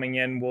coach coming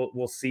in,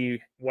 we'll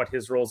see what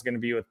his role is going to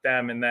be with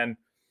them. And then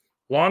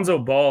Lonzo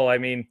Ball,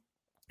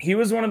 he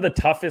was one of the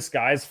toughest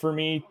guys for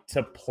me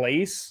to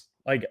place.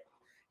 Like,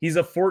 he's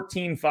a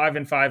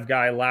 14-5-5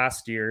 guy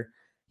last year.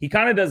 He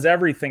kind of does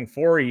everything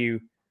for you.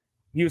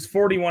 He was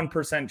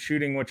 41%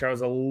 shooting, which I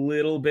was a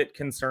little bit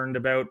concerned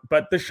about,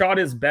 but the shot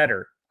is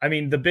better.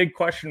 The big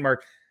question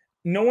mark,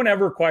 no one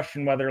ever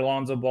questioned whether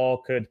Lonzo Ball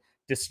could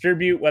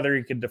distribute, whether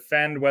he could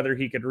defend, whether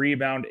he could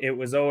rebound. It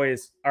was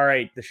always, all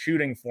right, the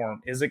shooting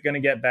form, is it going to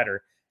get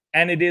better?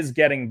 And it is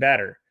getting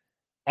better.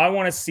 I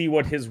want to see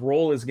what his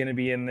role is going to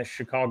be in this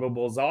Chicago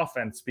Bulls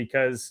offense,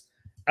 because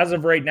as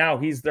of right now,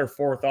 he's their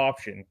fourth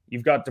option.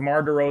 You've got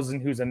DeMar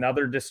DeRozan, who's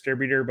another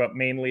distributor, but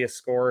mainly a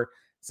scorer.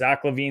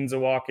 Zach LaVine's a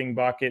walking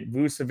bucket.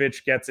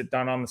 Vucevic gets it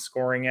done on the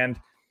scoring end.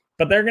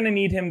 But they're going to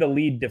need him to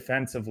lead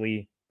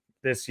defensively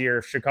this year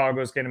if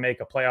Chicago's going to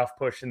make a playoff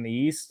push in the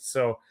East.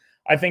 So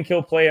I think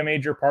he'll play a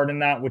major part in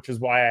that, which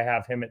is why I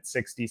have him at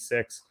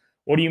 66.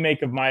 What do you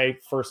make of my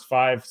first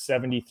five,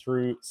 70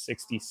 through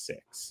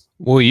 66?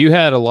 Well, you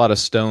had a lot of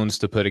stones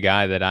to put a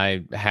guy that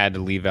I had to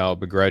leave out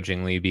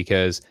begrudgingly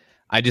because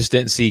I just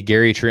didn't see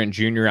Gary Trent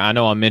Jr. I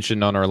know I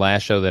mentioned on our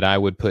last show that I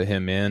would put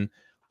him in,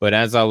 but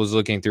as I was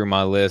looking through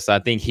my list, I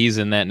think he's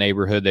in that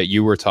neighborhood that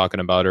you were talking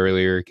about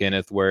earlier,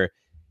 Kenneth, where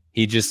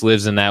he just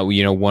lives in that,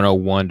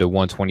 101 to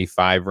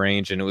 125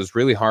 range. And it was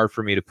really hard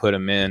for me to put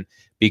him in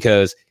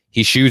because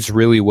he shoots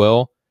really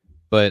well,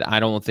 but I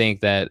don't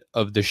think that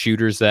of the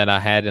shooters that I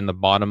had in the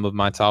bottom of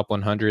my top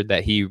 100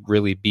 that he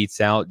really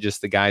beats out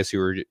just the guys who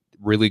are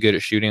really good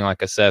at shooting,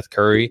 like a Seth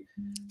Curry.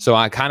 So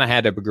I kind of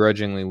had to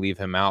begrudgingly leave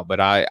him out,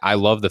 but I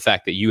love the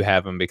fact that you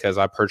have him because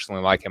I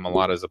personally like him a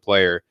lot as a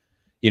player.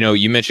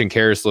 You mentioned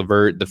Karis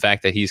LeVert, the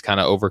fact that he's kind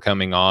of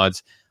overcoming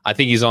odds. I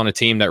think he's on a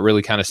team that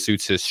really kind of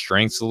suits his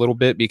strengths a little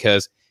bit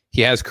because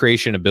he has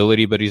creation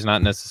ability, but he's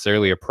not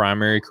necessarily a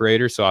primary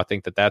creator. So I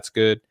think that that's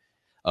good.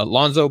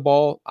 Lonzo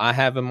Ball, I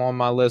have him on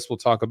my list. We'll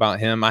talk about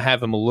him. I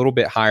have him a little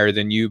bit higher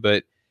than you,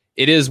 but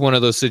it is one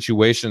of those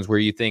situations where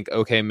you think,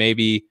 okay,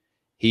 maybe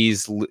he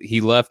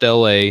left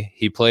LA.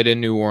 He played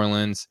in New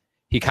Orleans.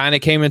 He kind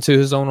of came into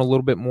his own a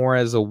little bit more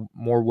as a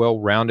more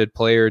well-rounded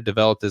player,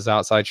 developed his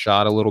outside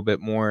shot a little bit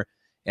more.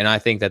 And I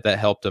think that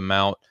helped him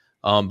out.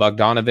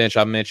 Bogdanovich,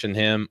 I mentioned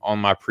him on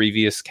my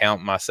previous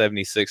count, my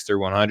 76 through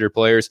 100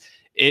 players.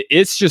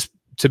 It's just,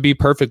 to be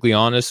perfectly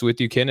honest with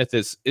you, Kenneth,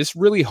 it's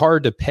really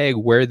hard to peg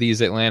where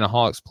these Atlanta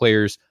Hawks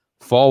players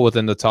fall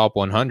within the top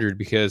 100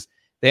 because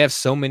they have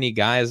so many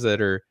guys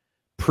that are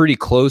pretty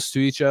close to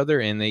each other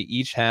and they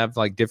each have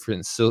like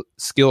different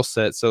skill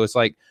sets. So it's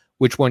like,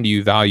 which one do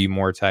you value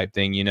more type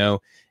thing, And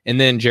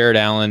then Jared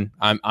Allen,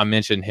 I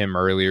mentioned him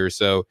earlier.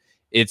 So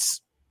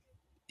it's,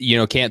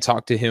 can't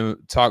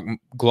talk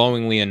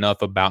glowingly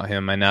enough about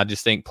him. And I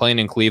just think playing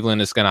in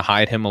Cleveland is going to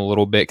hide him a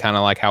little bit, kind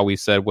of like how we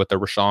said with the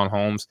Rashawn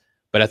Holmes.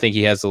 But I think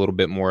he has a little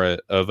bit more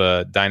of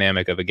a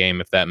dynamic of a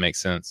game, if that makes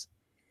sense.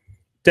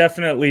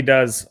 Definitely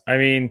does.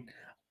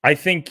 I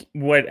think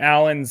what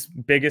Allen's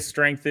biggest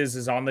strength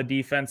is on the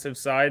defensive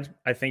side.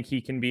 I think he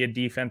can be a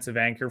defensive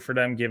anchor for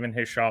them, given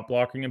his shot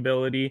blocking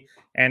ability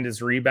and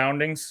his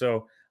rebounding.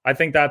 So I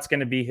think that's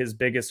going to be his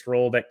biggest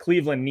role that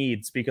Cleveland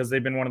needs because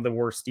they've been one of the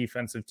worst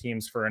defensive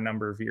teams for a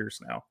number of years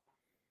now.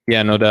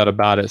 Yeah, no doubt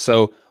about it.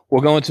 So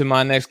we'll go into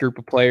my next group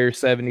of players,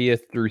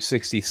 70th through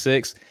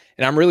 66.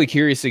 And I'm really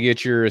curious to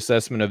get your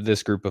assessment of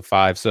this group of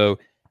five. So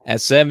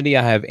at 70,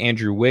 I have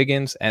Andrew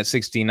Wiggins. At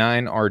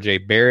 69,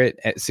 RJ Barrett.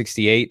 At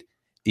 68,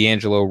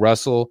 D'Angelo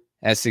Russell.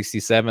 At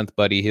 67th,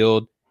 Buddy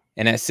Hield.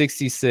 And at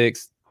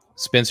 66,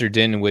 Spencer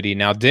Dinwiddie.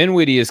 Now,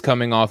 Dinwiddie is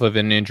coming off of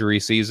an injury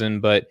season,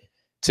 but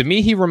to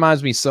me, he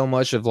reminds me so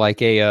much of like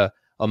a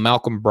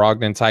Malcolm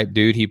Brogdon type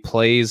dude. He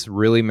plays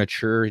really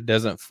mature. He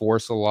doesn't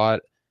force a lot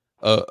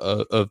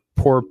of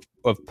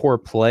poor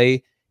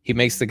play. He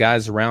makes the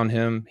guys around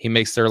him, he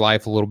makes their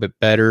life a little bit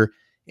better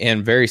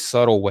in very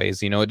subtle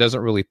ways. It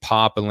doesn't really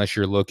pop unless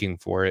you're looking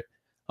for it.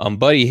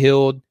 Buddy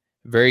Hield,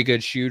 very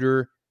good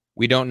shooter.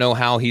 We don't know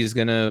how he's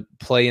going to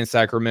play in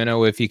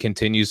Sacramento if he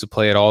continues to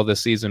play at all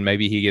this season.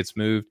 Maybe he gets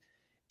moved.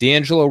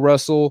 D'Angelo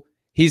Russell,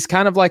 he's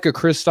kind of like a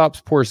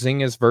Kristaps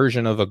Porzingis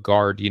version of a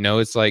guard.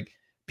 It's like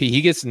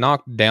he gets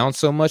knocked down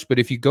so much, but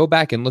if you go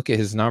back and look at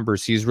his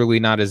numbers, he's really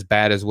not as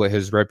bad as what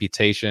his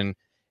reputation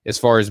as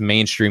far as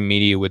mainstream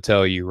media would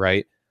tell you,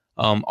 right?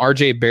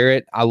 RJ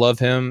Barrett, I love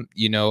him.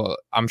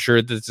 I'm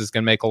sure this is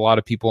going to make a lot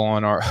of people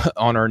on our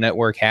on our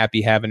network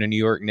happy having a New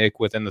York Knick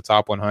within the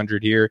top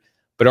 100 here.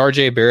 But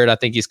RJ Barrett, I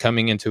think he's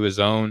coming into his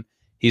own.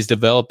 He's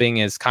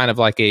developing as kind of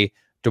like a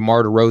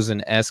DeMar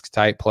DeRozan-esque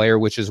type player,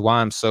 which is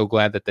why I'm so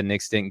glad that the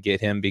Knicks didn't get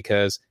him,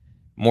 because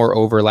more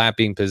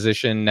overlapping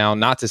position. Now,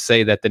 not to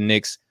say that the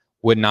Knicks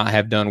would not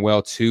have done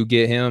well to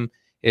get him.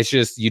 It's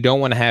just you don't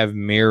want to have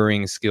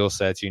mirroring skill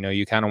sets.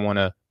 You kind of want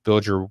to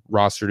build your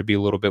roster to be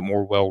a little bit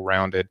more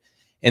well-rounded.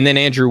 And then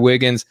Andrew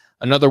Wiggins,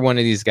 another one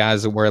of these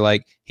guys where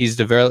like he's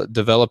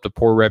developed a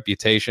poor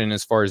reputation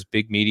as far as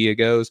big media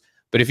goes.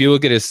 But if you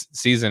look at his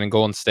season in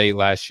Golden State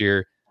last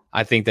year,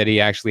 I think that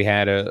he actually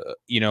had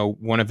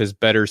one of his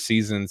better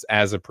seasons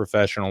as a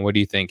professional. What do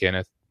you think,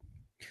 Kenneth?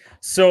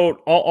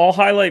 So I'll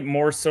highlight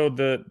more so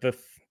the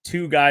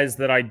two guys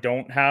that I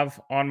don't have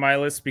on my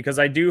list, because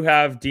I do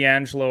have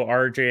D'Angelo,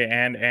 RJ,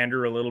 and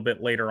Andrew a little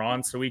bit later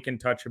on, so we can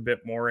touch a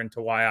bit more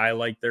into why I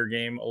like their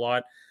game a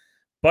lot.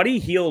 Buddy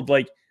Hield,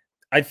 like,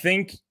 I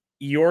think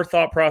your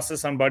thought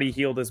process on Buddy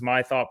Hield is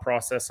my thought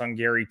process on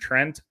Gary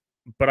Trent,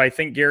 but I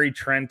think Gary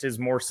Trent is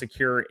more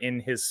secure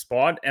in his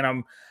spot, and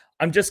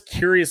I'm just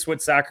curious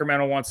what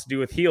Sacramento wants to do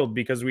with Hield,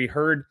 because we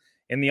heard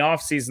in the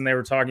offseason they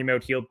were talking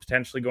about Hield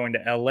potentially going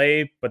to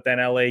LA, but then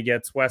LA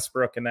gets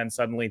Westbrook, and then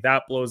suddenly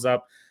that blows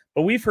up.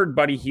 But we've heard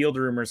Buddy Hield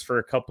rumors for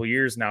a couple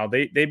years now.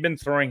 They've been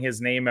throwing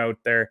his name out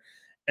there.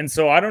 And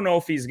so I don't know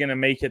if he's going to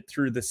make it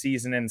through the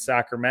season in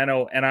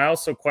Sacramento. And I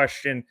also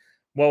question,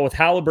 well, with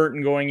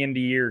Halliburton going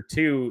into year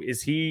 2,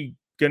 is he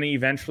going to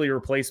eventually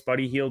replace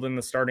Buddy Hield in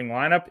the starting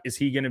lineup? Is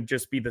he going to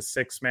just be the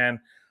sixth man?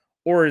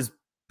 Or is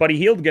Buddy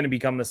Hield going to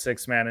become the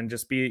sixth man and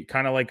just be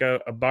kind of like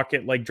a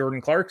bucket like Jordan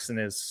Clarkson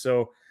is?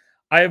 So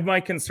I have my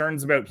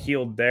concerns about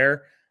Hield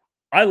there.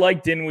 I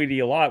like Dinwiddie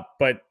a lot,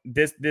 but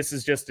this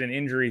is just an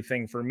injury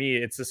thing for me.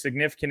 It's a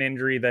significant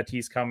injury that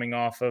he's coming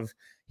off of.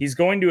 He's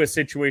going to a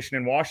situation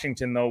in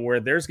Washington, though, where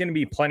there's going to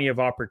be plenty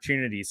of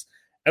opportunities.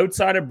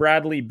 Outside of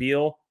Bradley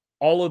Beal,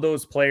 all of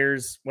those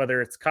players,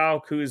 whether it's Kyle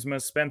Kuzma,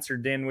 Spencer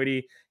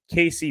Dinwiddie,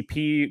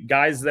 KCP,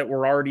 guys that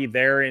were already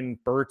there in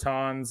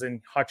Bertans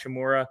and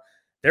Hachimura,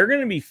 they're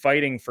going to be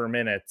fighting for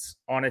minutes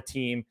on a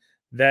team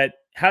that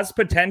has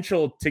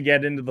potential to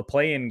get into the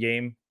play-in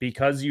game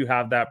because you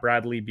have that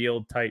Bradley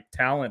Beal type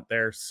talent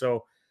there.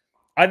 So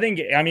I mean,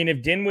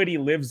 if Dinwiddie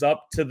lives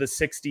up to the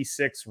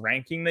 66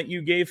 ranking that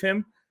you gave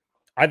him,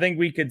 I think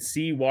we could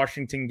see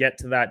Washington get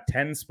to that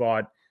 10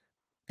 spot.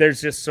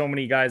 There's just so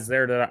many guys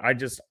there that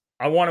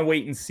I want to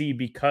wait and see,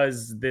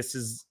 because this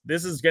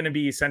is going to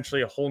be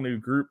essentially a whole new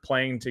group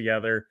playing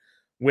together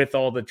with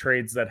all the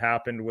trades that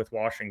happened with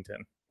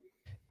Washington.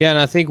 Yeah, and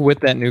I think with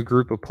that new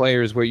group of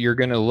players, what you're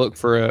going to look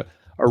for a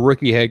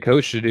rookie head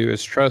coach to do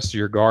is trust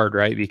your guard,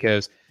 right?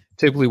 Because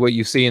typically what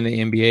you see in the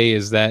NBA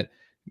is that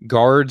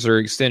guards are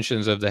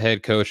extensions of the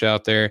head coach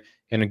out there.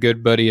 And a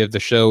good buddy of the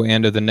show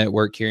and of the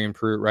network, Kieran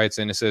Pruitt, writes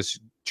in and says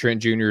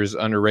Trent Jr. is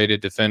underrated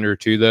defender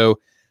too, though.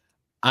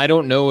 I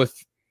don't know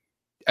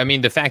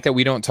the fact that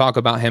we don't talk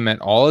about him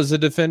at all as a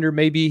defender,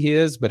 maybe he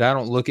is, but I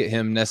don't look at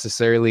him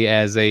necessarily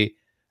as a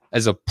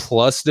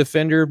plus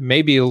defender,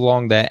 maybe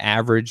along that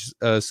average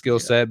skill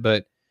set.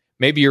 But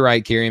maybe you're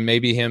right, Kieran.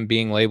 Maybe him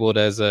being labeled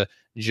as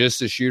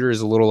just a shooter is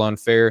a little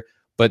unfair,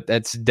 but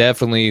that's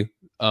definitely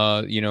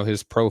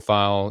his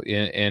profile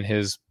and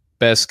his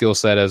best skill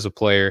set as a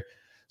player.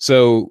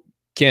 So,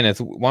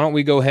 Kenneth, why don't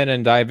we go ahead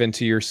and dive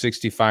into your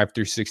 65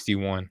 through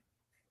 61?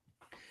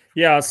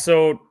 Yeah,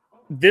 so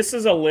this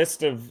is a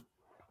list of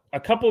a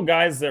couple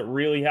guys that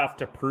really have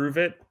to prove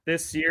it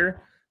this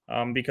year,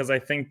 because I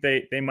think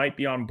they might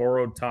be on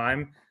borrowed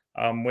time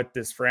with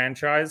this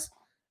franchise.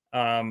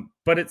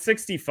 But at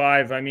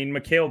 65, I mean,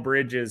 Mikal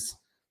Bridges,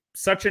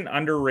 such an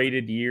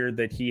underrated year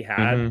that he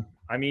had. Mm-hmm.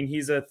 I mean,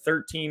 he's a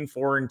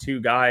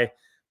 13-4-2 guy,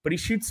 but he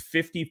shoots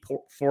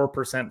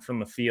 54% from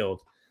the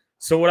field.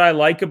 So what I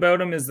like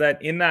about him is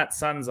that in that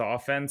Suns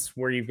offense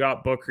where you've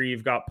got Booker,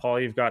 you've got Paul,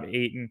 you've got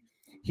Ayton,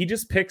 he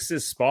just picks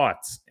his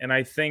spots. And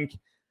I think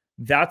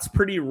that's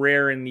pretty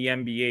rare in the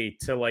NBA,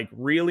 to like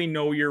really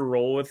know your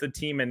role with the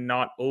team and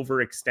not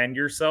overextend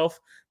yourself,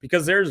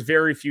 because there's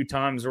very few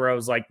times where I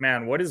was like,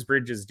 man, what is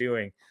Bridges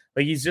doing?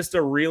 Like, he's just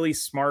a really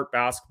smart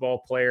basketball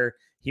player.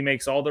 He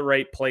makes all the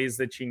right plays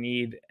that you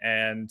need.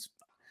 And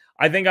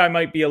I think I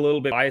might be a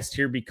little bit biased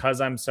here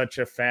because I'm such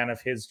a fan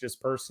of his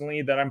just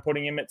personally that I'm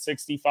putting him at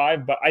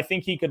 65, but I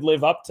think he could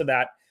live up to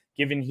that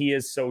given he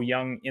is so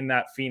young in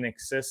that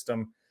Phoenix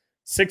system.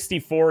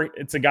 64,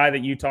 it's a guy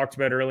that you talked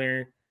about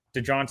earlier,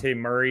 DeJounte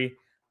Murray.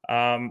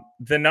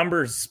 The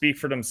numbers speak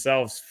for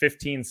themselves,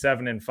 15,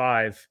 7, and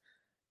 5.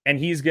 And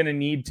he's going to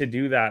need to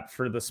do that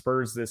for the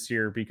Spurs this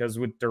year, because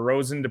with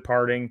DeRozan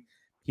departing,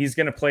 he's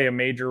going to play a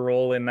major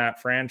role in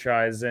that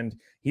franchise, and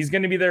he's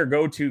going to be their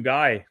go-to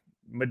guy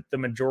the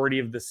majority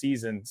of the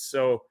season.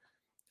 So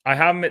I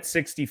have him at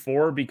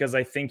 64 because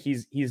I think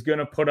he's going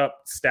to put up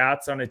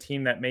stats on a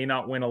team that may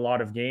not win a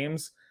lot of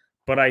games,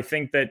 but I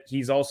think that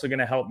he's also going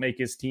to help make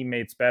his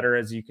teammates better,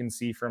 as you can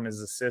see from his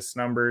assist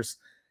numbers.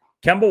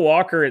 Kemba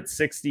Walker at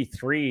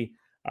 63.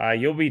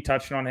 You'll be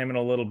touching on him in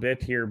a little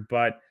bit here,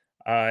 but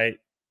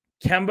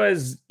Kemba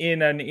is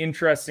in an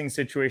interesting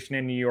situation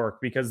in New York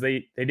because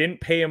they didn't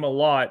pay him a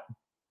lot,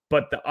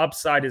 but the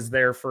upside is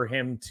there for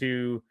him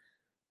to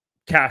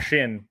cash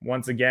in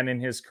once again in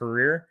his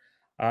career.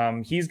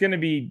 He's going to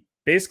be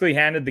basically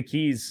handed the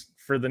keys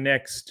for the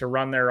Knicks to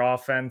run their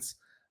offense.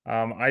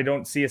 I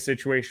don't see a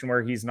situation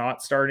where he's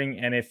not starting,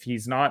 and if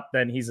he's not,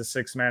 then he's a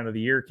 6 man of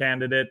the year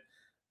candidate.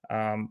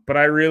 But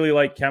I really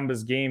like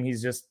Kemba's game.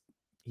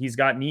 He's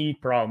got knee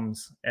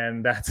problems,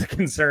 and that's a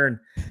concern.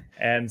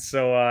 And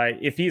so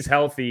if he's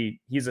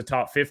healthy, he's a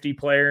top 50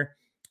 player,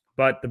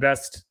 but the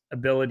best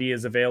ability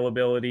is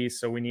availability.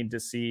 So we need to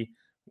see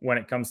when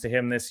it comes to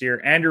him this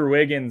year. Andrew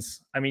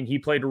Wiggins, I mean, he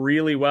played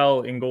really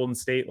well in Golden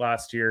State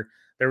last year.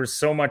 There was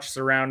so much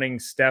surrounding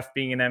Steph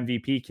being an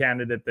MVP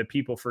candidate that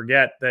people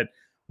forget that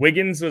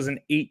Wiggins was an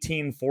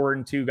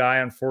 18-4-2 guy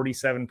on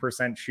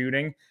 47%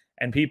 shooting.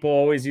 And people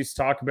always used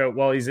to talk about,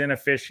 well, he's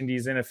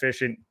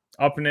inefficient,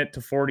 upping it to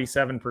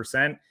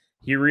 47%.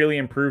 He really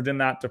improved in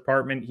that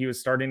department. He was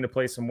starting to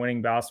play some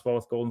winning basketball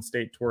with Golden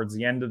State towards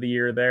the end of the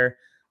year there.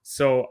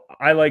 So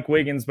I like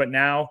Wiggins, but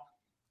now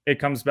it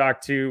comes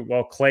back to,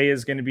 well, Clay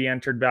is going to be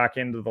entered back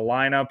into the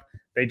lineup.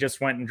 They just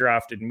went and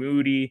drafted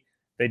Moody.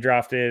 They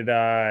drafted,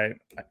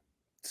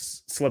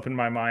 slipping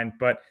my mind,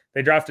 but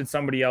they drafted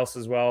somebody else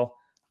as well.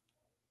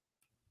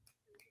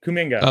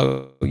 Kuminga.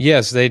 Oh,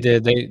 yes, they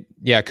did.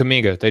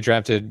 Kuminga. They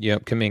drafted,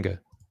 Kuminga.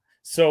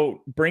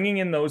 So bringing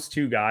in those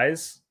two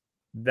guys,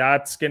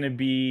 that's going to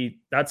be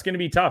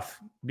tough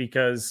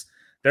because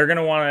they're going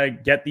to want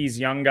to get these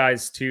young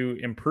guys to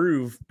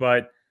improve,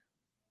 but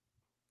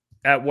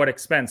at what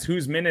expense?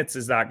 Whose minutes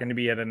is that going to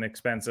be at an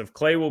expense of?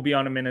 Clay will be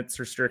on a minutes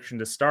restriction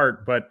to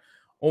start, but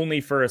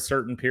only for a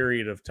certain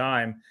period of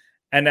time.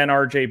 And then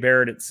RJ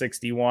Barrett at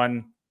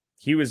 61.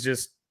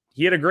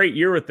 He had a great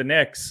year with the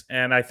Knicks,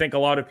 and I think a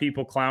lot of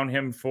people clown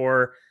him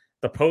for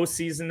the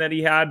postseason that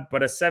he had,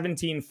 but a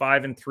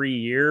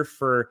 17-5-3 year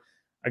for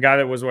a guy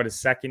that was his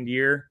second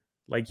year.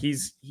 Like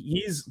he's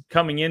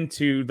coming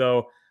into,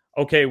 though,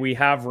 okay, we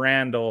have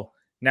Randall.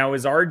 Now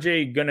is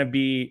RJ going to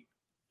be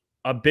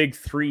a big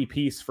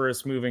 3-piece for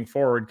us moving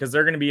forward? Because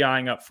they're going to be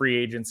eyeing up free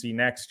agency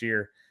next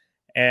year.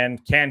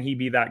 And can he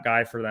be that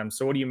guy for them?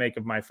 So what do you make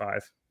of my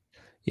 5?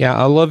 Yeah,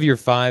 I love your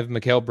 5.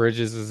 Mikal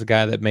Bridges is the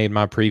guy that made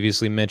my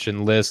previously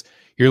mentioned list.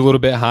 You're a little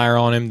bit higher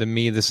on him than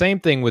me. The same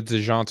thing with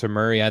DeJounte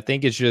Murray. I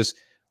think it's just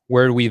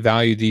where do we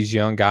value these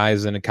young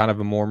guys in a kind of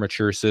a more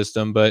mature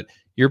system. But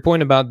your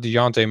point about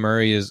DeJounte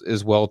Murray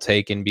is well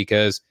taken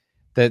because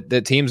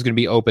that team's going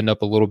to be opened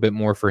up a little bit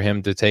more for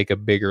him to take a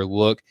bigger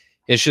look.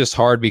 It's just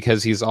hard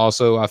because he's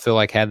also, I feel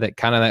like, had that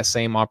kind of that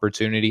same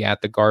opportunity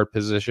at the guard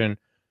position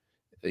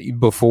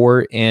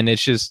before. And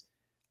it's just,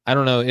 I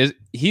don't know.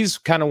 He's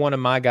kind of one of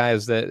my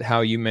guys that,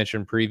 how you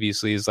mentioned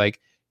previously, is like,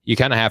 you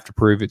kind of have to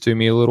prove it to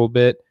me a little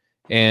bit.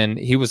 And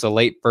he was a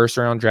late first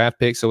round draft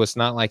pick. So it's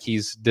not like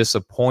he's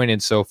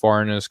disappointed so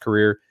far in his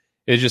career.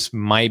 It just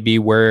might be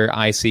where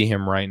I see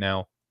him right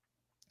now.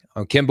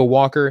 Kemba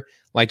Walker,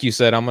 like you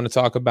said, I'm going to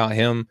talk about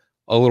him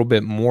a little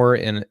bit more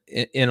in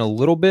a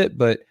little bit,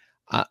 but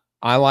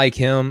I like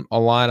him a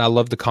lot. I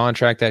love the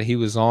contract that he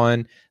was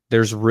on.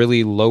 There's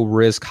really low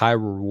risk, high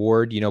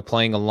reward.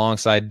 Playing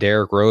alongside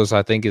Derrick Rose,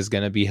 I think, is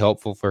going to be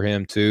helpful for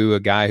him too. A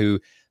guy who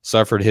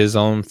suffered his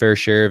own fair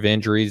share of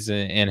injuries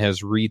and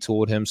has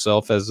retooled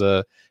himself as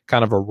a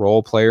kind of a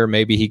role player.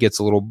 Maybe he gets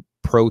a little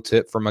pro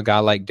tip from a guy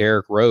like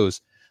Derrick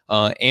Rose.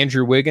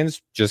 Andrew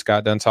Wiggins, just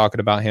got done talking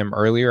about him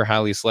earlier,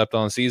 highly slept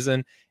on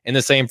season. And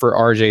the same for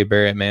RJ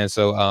Barrett, man.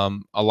 So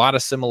a lot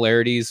of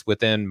similarities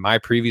within my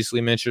previously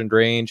mentioned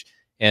range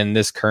and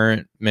this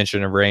current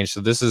mention of range. So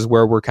this is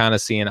where we're kind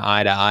of seeing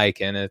eye to eye,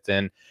 Kenneth.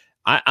 And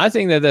I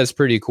think that's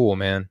pretty cool,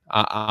 man.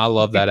 I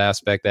love that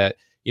aspect that,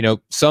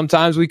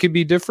 sometimes we could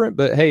be different,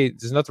 but hey,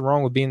 there's nothing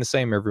wrong with being the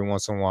same every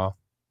once in a while.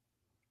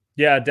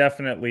 Yeah,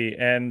 definitely.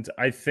 And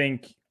I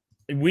think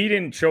we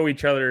didn't show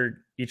each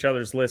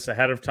other's lists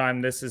ahead of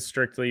time. This is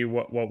strictly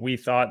what we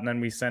thought, and then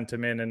we sent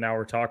them in, and now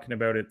we're talking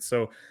about it.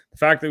 So the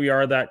fact that we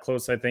are that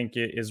close, I think,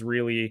 is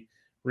really,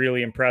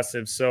 really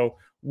impressive. So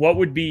what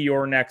would be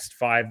your next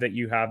 5 that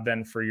you have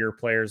then for your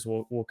players?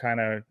 We'll kind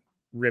of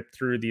rip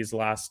through these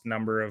last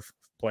number of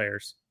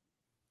players.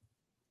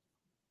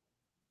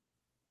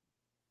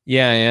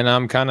 Yeah, and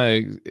I'm kind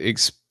of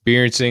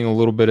experiencing a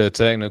little bit of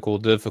technical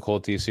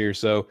difficulties here.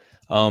 So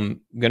I'm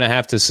going to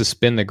have to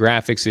suspend the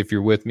graphics if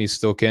you're with me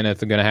still,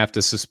 Kenneth. I'm going to have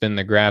to suspend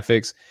the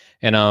graphics,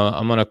 and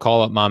I'm going to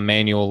call up my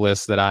manual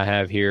list that I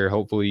have here.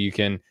 Hopefully you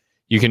can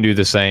do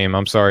the same.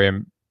 I'm sorry.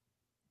 I'm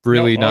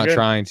really not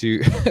trying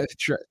to.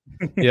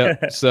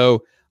 Yep.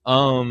 So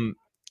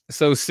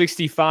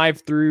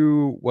 65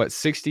 through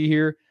 60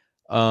 here.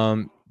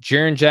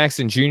 Jaren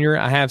Jackson Jr.,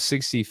 I have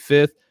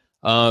 65th.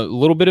 A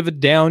little bit of a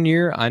down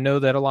year. I know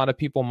that a lot of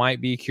people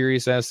might be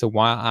curious as to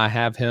why I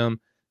have him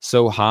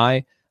so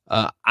high.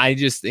 I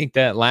just think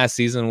that last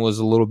season was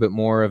a little bit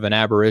more of an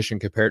aberration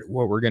compared to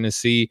what we're going to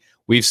see.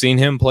 We've seen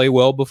him play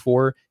well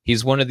before.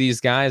 He's one of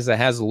these guys that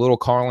has a little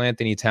Karl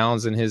Anthony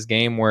Towns in his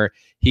game where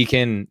he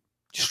can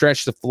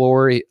stretch the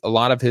floor. A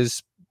lot of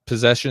his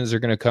possessions are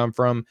going to come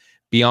from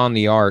beyond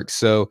the arc.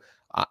 So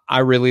I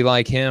really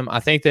like him. I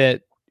think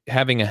that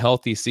having a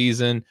healthy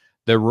season,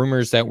 the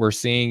rumors that we're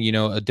seeing,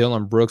 a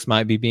Dylan Brooks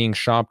might be being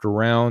shopped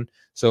around.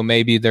 So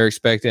maybe they're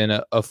expecting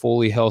a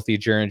fully healthy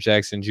Jaren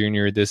Jackson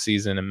Jr. this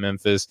season in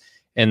Memphis,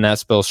 and that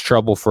spells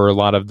trouble for a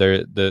lot of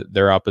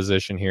their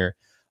opposition here.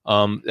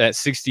 At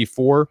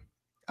 64,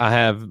 I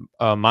have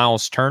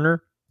Miles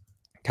Turner,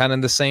 kind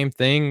of the same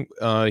thing.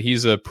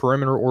 He's a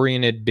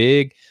perimeter-oriented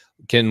big,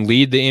 can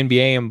lead the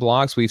NBA in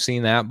blocks. We've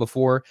seen that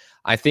before.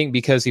 I think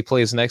because he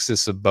plays next to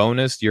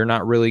Sabonis, you're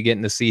not really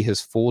getting to see his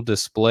full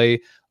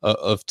display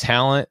of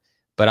talent,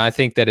 but I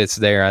think that it's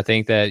there. I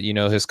think that,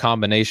 his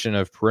combination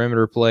of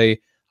perimeter play,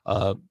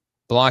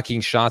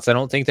 blocking shots, I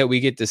don't think that we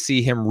get to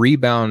see him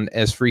rebound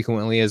as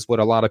frequently as what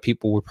a lot of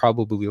people would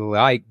probably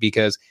like,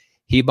 because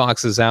he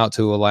boxes out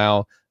to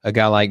allow a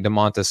guy like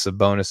Domantas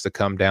Sabonis to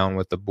come down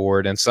with the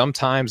board. And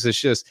sometimes it's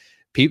just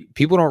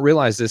people don't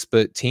realize this,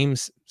 but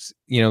teams,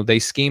 they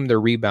scheme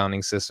their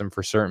rebounding system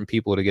for certain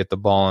people to get the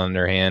ball in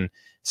their hand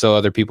so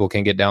other people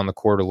can get down the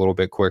court a little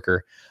bit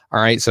quicker.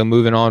 All right, so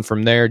moving on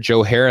from there,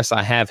 Joe Harris,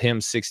 I have him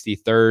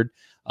 63rd.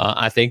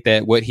 I think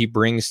that what he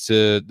brings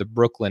to the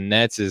Brooklyn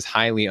Nets is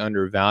highly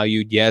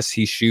undervalued. Yes,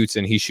 he shoots,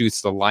 and he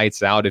shoots the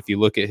lights out. If you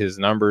look at his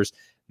numbers,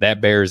 that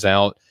bears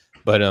out.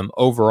 But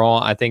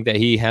overall, I think that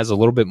he has a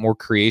little bit more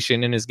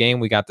creation in his game.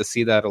 We got to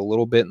see that a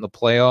little bit in the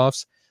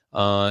playoffs.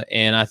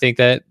 And I think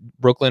that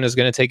Brooklyn is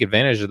going to take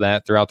advantage of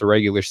that throughout the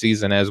regular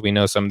season. As we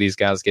know, some of these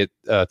guys get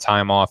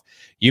time off.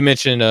 You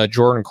mentioned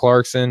Jordan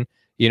Clarkson,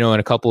 in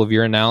a couple of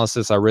your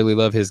analysis. I really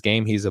love his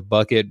game. He's a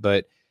bucket,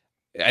 but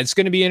it's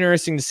going to be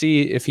interesting to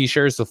see if he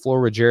shares the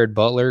floor with Jared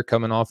Butler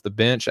coming off the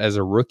bench as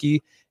a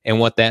rookie and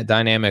what that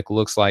dynamic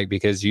looks like,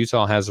 because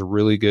Utah has a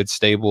really good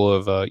stable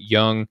of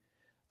young,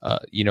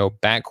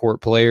 backcourt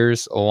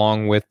players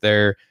along with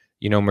their,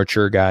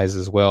 mature guys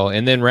as well.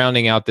 And then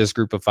rounding out this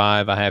group of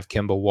 5, I have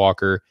Kemba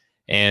Walker.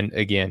 And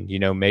again,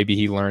 maybe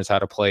he learns how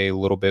to play a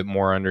little bit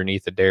more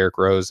underneath the Derrick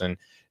Rose and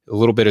a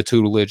little bit of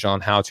tutelage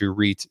on how to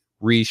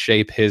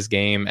reshape his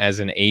game as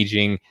an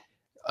aging,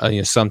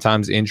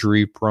 sometimes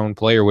injury-prone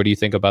player. What do you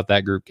think about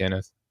that group,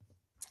 Kenneth?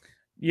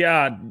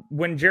 Yeah,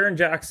 when Jaren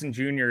Jackson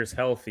Jr. is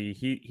healthy,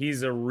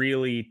 he's a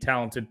really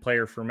talented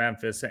player for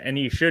Memphis, and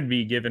he should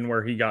be, given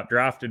where he got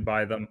drafted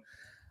by them.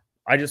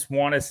 I just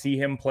want to see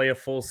him play a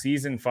full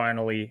season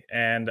finally,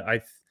 and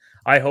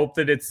I hope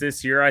that it's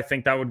this year. I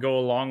think that would go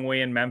a long way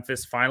in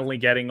Memphis finally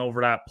getting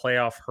over that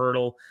playoff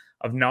hurdle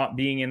of not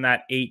being in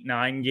that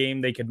 8-9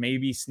 game. They could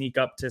maybe sneak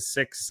up to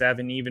 6,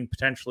 7, even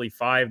potentially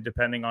 5,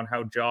 depending on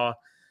how Ja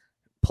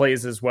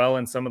plays as well.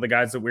 And some of the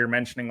guys that we were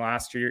mentioning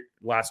last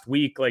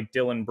week, like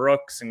Dylan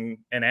Brooks and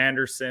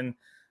Anderson.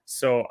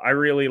 So I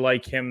really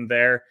like him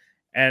there.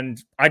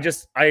 And I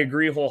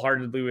agree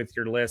wholeheartedly with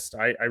your list.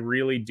 I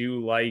really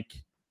do like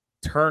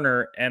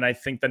Turner, and I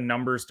think the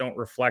numbers don't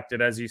reflect it,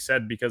 as you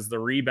said, because the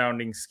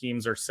rebounding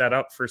schemes are set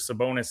up for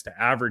Sabonis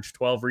to average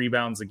 12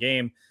 rebounds a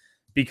game,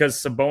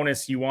 because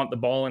Sabonis, you want the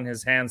ball in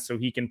his hands so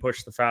he can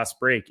push the fast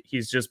break.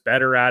 He's just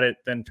better at it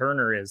than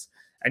Turner is.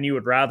 And you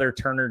would rather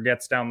Turner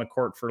gets down the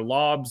court for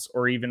lobs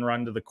or even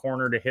run to the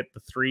corner to hit the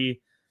 3.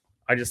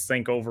 I just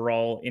think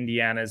overall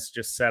Indiana's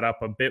just set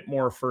up a bit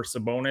more for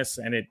Sabonis,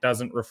 and it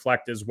doesn't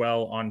reflect as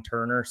well on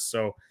Turner.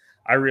 So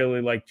I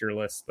really liked your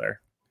list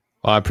there.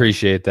 Well, I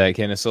appreciate that,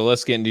 Kenneth. So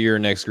let's get into your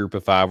next group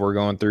of 5. We're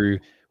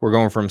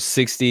going from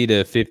 60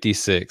 to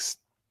 56.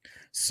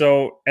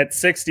 So at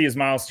 60 is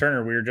Miles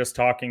Turner. We were just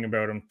talking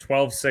about him.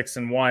 12, 6,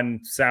 and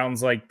 1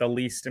 sounds like the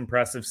least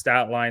impressive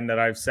stat line that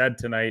I've said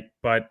tonight,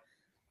 but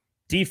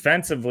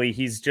defensively,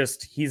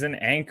 he's an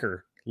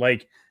anchor.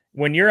 Like,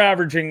 when you're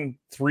averaging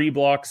 3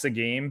 blocks a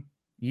game,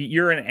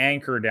 you're an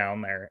anchor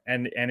down there.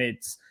 And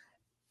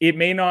it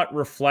may not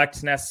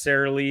reflect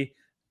necessarily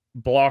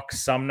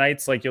blocks some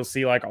nights. Like, you'll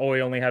see like, oh, he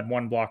only had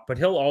 1 block, but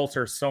he'll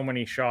alter so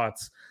many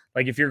shots.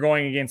 Like, if you're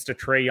going against a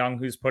Trae Young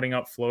who's putting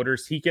up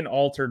floaters, he can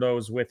alter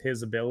those with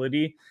his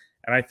ability.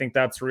 And I think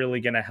that's really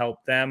going to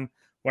help them.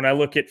 When I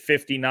look at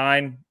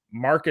 59,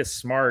 Marcus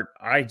Smart,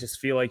 I just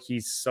feel like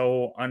he's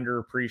so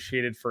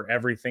underappreciated for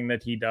everything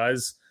that he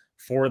does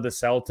for the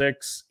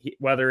Celtics,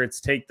 whether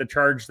it's take the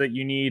charge that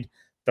you need,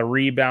 the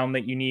rebound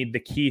that you need, the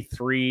key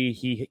 3,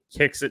 he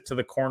kicks it to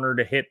the corner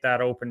to hit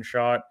that open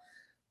shot.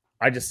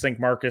 I just think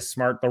Marcus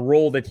Smart, the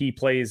role that he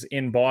plays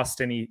in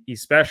Boston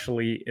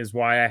especially, is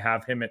why I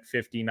have him at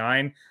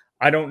 59.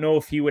 I don't know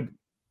if he would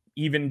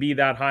even be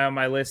that high on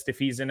my list if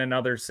he's in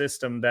another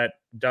system that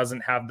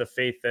doesn't have the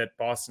faith that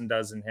Boston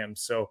does in him.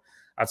 So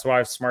that's why I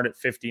have Smart at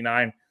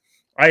 59.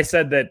 I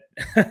said that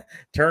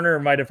Turner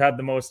might have had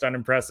the most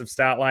unimpressive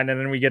stat line, and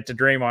then we get to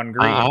Draymond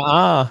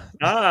Green.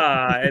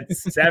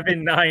 It's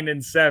 7, 9,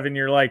 and 7.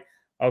 You're like,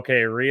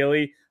 okay,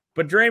 really?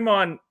 But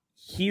Draymond,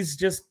 he's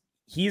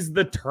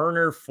the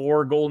Turner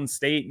for Golden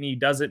State, and he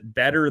does it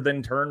better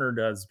than Turner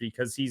does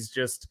because he's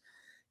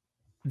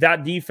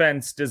that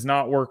defense does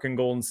not work in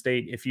Golden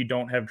State if you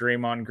don't have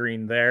Draymond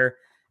Green there.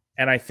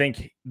 And I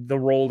think the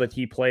role that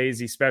he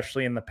plays,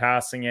 especially in the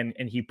passing,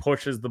 and he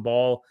pushes the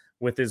ball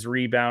with his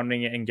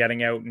rebounding and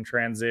getting out in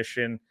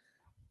transition,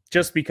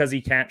 just because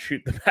he can't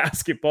shoot the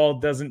basketball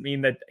doesn't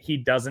mean that he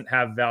doesn't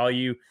have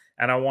value.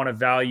 And I want to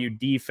value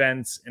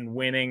defense and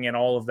winning and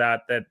all of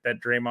that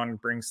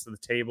Draymond brings to the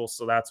table.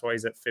 So that's why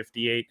he's at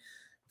 58.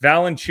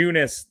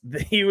 Valanciunas,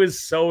 he was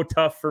so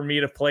tough for me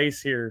to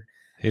place here.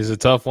 He's a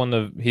tough one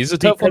to place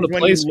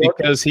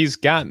because he's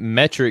got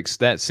metrics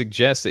that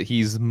suggest that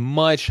he's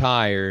much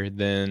higher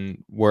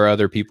than where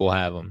other people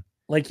have him.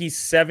 Like he's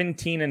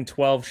 17 and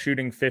 12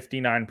 shooting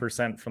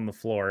 59% from the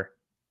floor.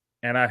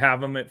 And I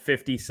have him at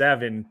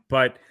 57.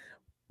 But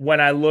when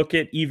I look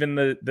at even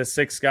the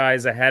six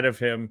guys ahead of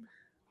him,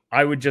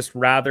 I would just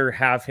rather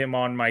have him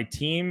on my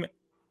team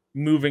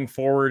moving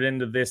forward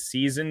into this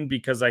season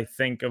because I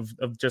think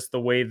of just the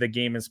way the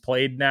game is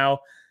played now.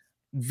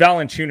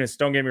 Valanciunas,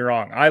 don't get me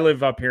wrong. I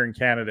live up here in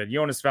Canada.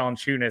 Jonas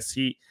Valanciunas,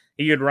 he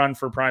could run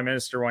for prime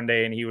minister one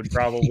day and he would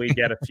probably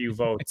get a few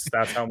votes.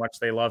 That's how much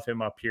they love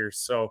him up here.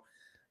 So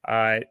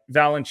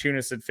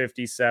Valanciunas at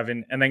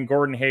 57 and then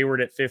Gordon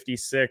Hayward at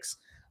 56.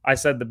 I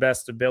said the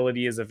best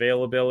ability is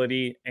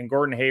availability. And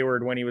Gordon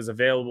Hayward, when he was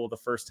available the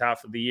first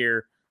half of the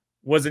year,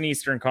 was an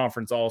Eastern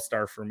Conference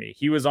All-Star for me.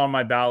 He was on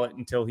my ballot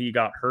until he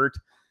got hurt.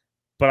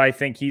 But I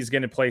think he's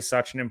going to play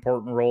such an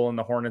important role in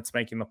the Hornets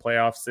making the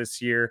playoffs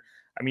this year.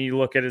 I mean, you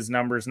look at his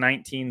numbers,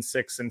 19,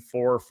 6, and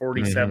 4,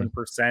 47%.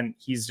 Mm-hmm.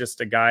 He's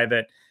just a guy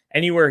that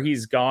anywhere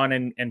he's gone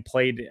and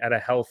played at a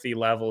healthy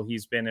level,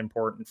 he's been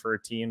important for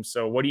a team.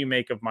 So what do you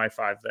make of my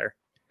five there?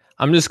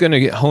 I'm just going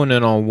to hone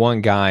in on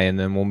one guy, and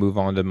then we'll move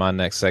on to my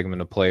next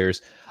segment of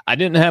players. I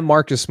didn't have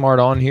Marcus Smart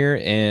on here,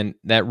 and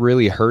that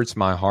really hurts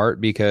my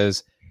heart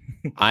because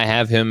I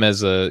have him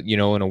as an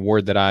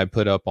award that I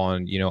put up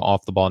on,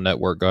 Off the Ball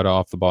Network. Go to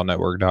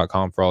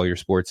offtheballnetwork.com for all your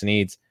sports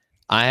needs.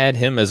 I had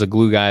him as a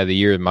glue guy of the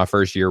year in my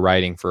first year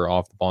writing for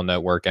Off the Ball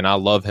Network, and I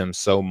love him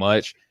so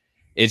much.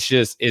 It's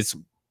just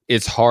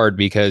it's hard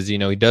because he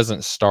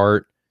doesn't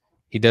start,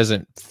 he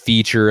doesn't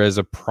feature as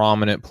a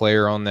prominent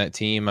player on that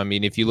team. I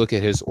mean, if you look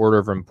at his order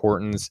of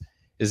importance,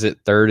 is it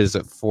third, is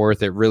it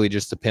fourth? It really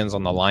just depends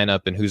on the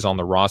lineup and who's on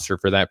the roster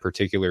for that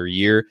particular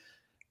year.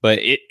 But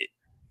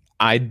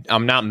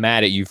I'm not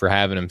mad at you for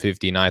having him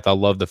 59th. I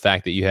love the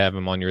fact that you have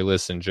him on your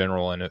list in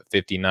general and at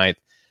 59th.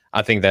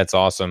 I think that's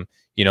awesome.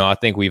 I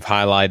think we've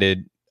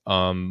highlighted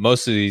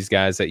most of these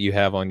guys that you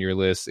have on your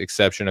list,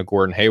 exception of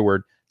Gordon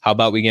Hayward. How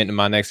about we get into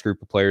my next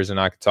group of players and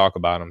I can talk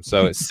about them?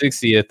 So at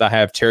 60th, I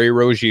have Terry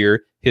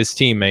Rozier, his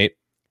teammate.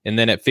 And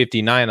then at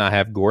 59, I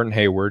have Gordon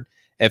Hayward.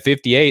 At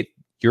 58,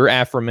 your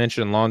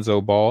aforementioned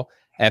Lonzo Ball.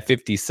 At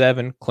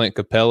 57, Clint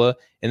Capella.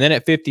 And then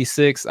at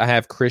 56, I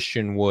have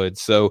Christian Wood.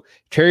 So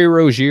Terry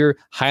Rozier,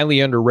 highly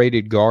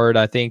underrated guard.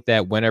 I think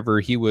that whenever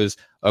he was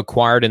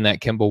acquired in that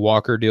Kemba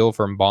Walker deal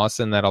from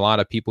Boston, that a lot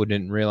of people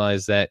didn't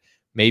realize that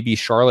maybe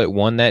Charlotte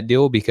won that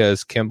deal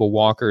because Kemba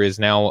Walker is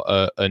now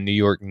a New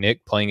York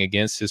Knick playing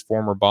against his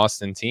former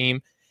Boston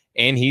team.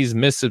 And he's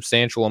missed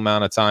substantial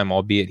amount of time,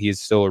 albeit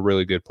he's still a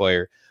really good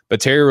player.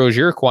 But Terry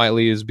Rozier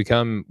quietly has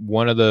become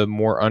one of the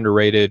more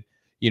underrated,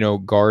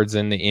 guards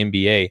in the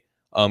NBA.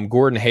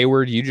 Gordon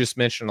Hayward, you just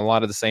mentioned a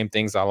lot of the same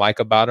things I like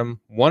about him.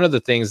 One of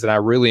the things that I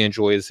really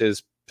enjoy is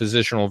his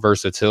positional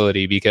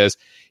versatility because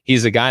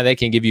he's a guy that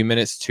can give you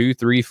minutes 2,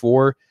 3,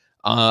 4.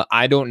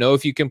 I don't know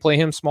if you can play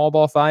him small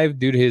ball 5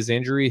 due to his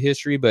injury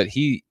history, but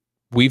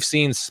we've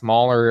seen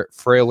smaller,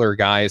 frailer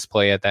guys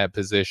play at that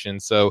position.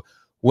 So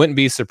wouldn't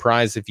be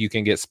surprised if you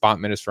can get spot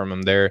minutes from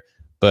him there,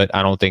 but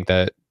I don't think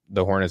that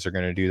the Hornets are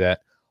going to do that.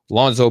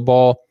 Lonzo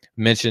Ball,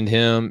 mentioned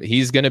him.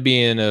 He's going to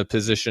be in a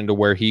position to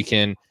where he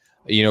can,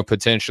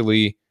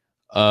 potentially,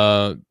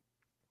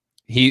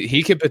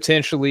 he could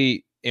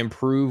potentially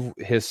improve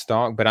his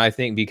stock, but I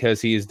think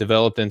because he is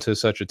developed into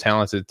such a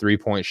talented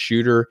 3-point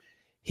shooter,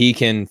 he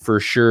can for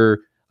sure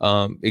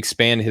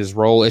expand his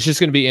role. It's just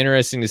going to be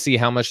interesting to see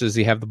how much does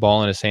he have the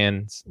ball in his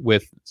hands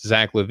with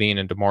Zach LaVine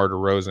and DeMar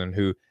DeRozan,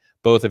 who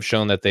both have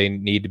shown that they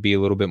need to be a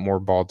little bit more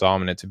ball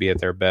dominant to be at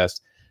their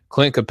best.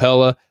 Clint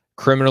Capella,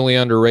 criminally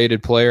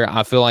underrated player.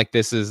 I feel like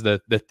this is the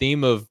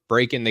theme of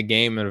breaking the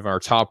game of our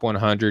top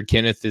 100,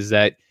 Kenneth, is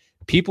that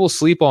people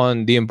sleep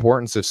on the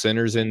importance of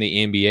centers in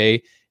the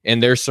NBA,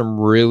 and there's some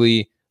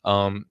really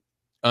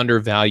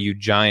undervalued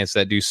giants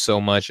that do so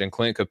much. And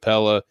Clint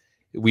Capella,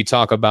 we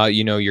talk about,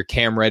 your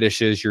Cam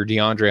Reddishes, your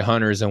DeAndre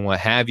Hunters, and what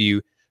have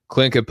you.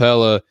 Clint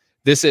Capella,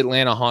 this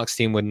Atlanta Hawks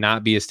team would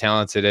not be as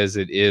talented as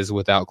it is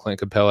without Clint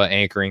Capella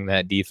anchoring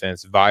that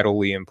defense.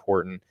 Vitally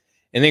important.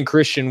 And then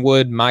Christian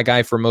Wood, my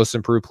guy for most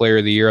improved player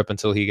of the year up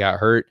until he got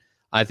hurt.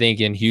 I think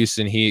in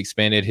Houston, he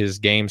expanded his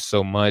game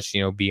so much,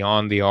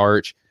 beyond the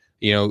arch,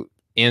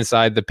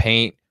 inside the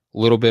paint, a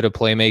little bit of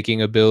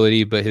playmaking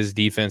ability, but his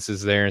defense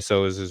is there and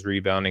so is his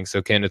rebounding.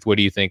 So Kenneth, what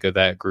do you think of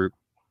that group?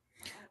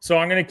 So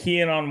I'm going to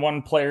key in on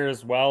one player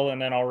as well,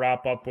 and then I'll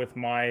wrap up with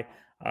my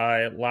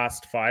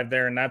last 5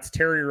 there, and that's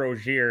Terry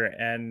Rozier.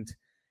 And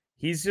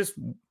he's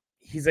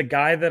a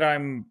guy that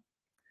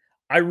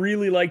I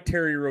really like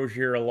Terry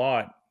Rozier a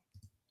lot,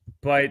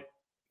 but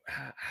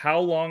how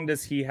long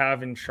does he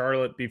have in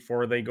Charlotte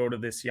before they go to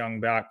this young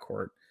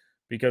backcourt?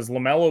 Because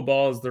LaMelo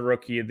Ball is the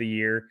rookie of the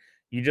year.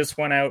 You just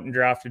went out and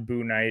drafted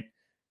Boo Knight.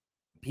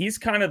 He's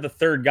kind of the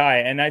third guy,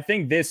 and I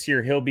think this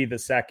year he'll be the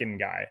second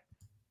guy.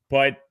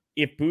 But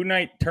if Boo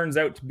Knight turns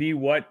out to be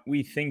what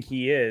we think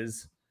he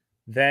is,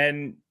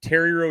 then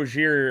Terry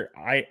Rozier,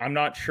 I'm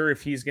not sure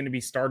if he's going to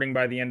be starting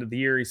by the end of the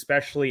year,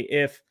 especially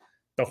if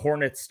the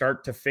Hornets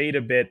start to fade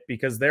a bit,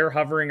 because they're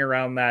hovering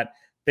around that.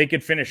 They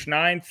could finish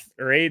 9th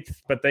or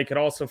 8th, but they could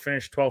also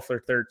finish 12th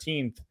or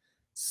 13th.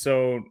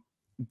 So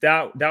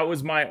that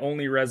was my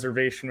only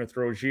reservation with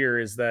Rozier,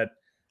 is that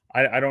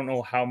I don't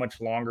know how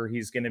much longer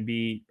he's going to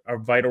be a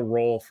vital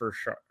role for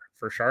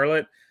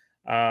Charlotte.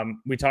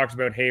 We talked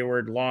about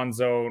Hayward,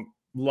 Lonzo,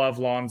 love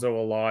Lonzo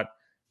a lot.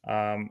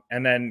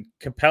 And then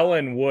Capella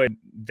and Wood,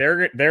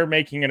 they're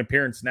making an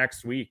appearance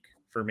next week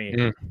for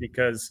me,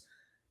 because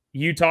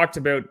you talked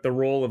about the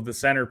role of the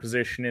center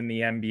position in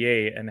the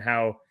NBA and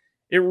how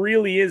it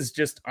really is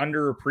just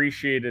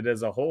underappreciated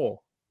as a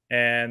whole.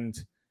 And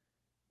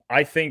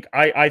I think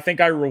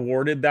I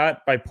rewarded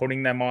that by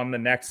putting them on the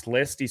next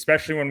list,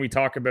 especially when we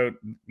talk about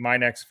my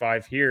next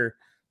 5 here.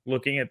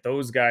 Looking at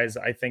those guys,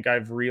 I think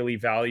I've really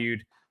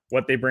valued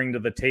what they bring to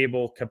the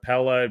table.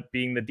 Capella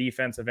being the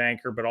defensive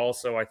anchor, but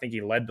also I think he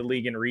led the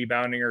league in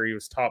rebounding, or he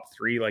was top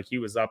 3, like he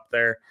was up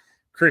there.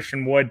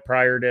 Christian Wood,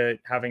 prior to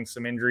having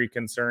some injury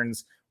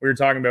concerns, we were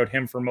talking about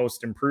him for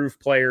most improved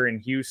player in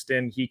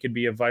Houston. He could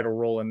be a vital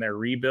role in their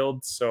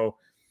rebuild. So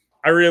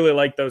I really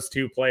like those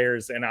 2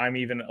 players, and I'm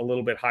even a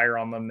little bit higher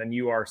on them than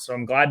you are. So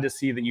I'm glad to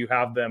see that you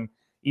have them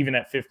even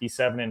at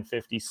 57 and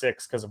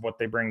 56 because of what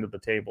they bring to the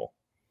table.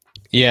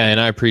 Yeah, and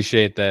I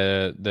appreciate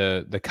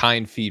the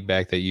kind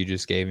feedback that you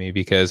just gave me,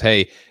 because,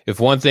 hey, if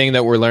one thing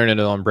that we're learning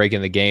on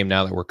Breaking the Game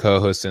now that we're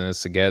co-hosting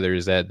this together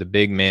is that the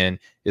big man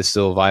is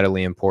still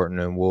vitally important,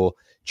 and we'll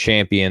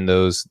champion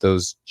those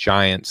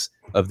giants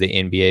of the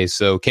NBA.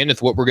 So,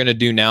 Kenneth, what we're going to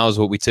do now is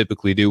what we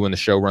typically do when the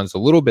show runs a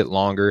little bit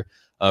longer.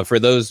 For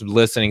those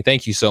listening,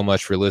 thank you so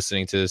much for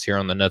listening to this here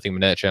on the Nothing But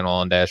Net channel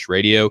on Dash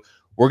Radio.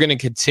 We're going to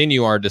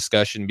continue our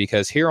discussion,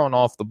 because here on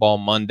Off the Ball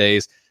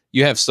Mondays,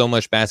 you have so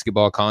much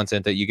basketball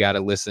content that you got to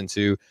listen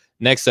to.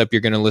 Next up,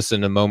 you're going to listen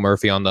to Mo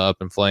Murphy on the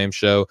Up and Flame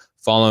show.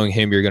 Following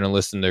him, you're going to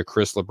listen to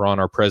Chris LeBron,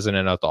 our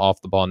president of the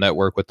Off the Ball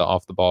Network, with the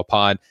Off the Ball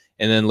Pod.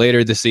 And then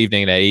later this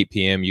evening at 8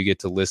 p.m., you get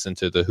to listen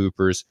to the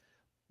Hoopers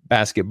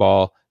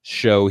basketball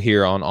show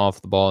here on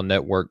Off the Ball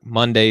Network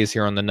Mondays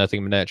here on the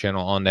Nothing But Net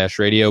channel on Dash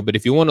Radio. But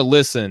if you want to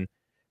listen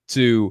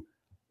to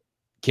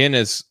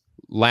Kenneth's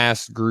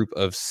last group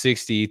of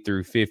 60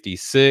 through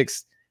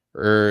 56,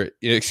 or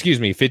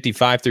excuse me,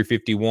 55 through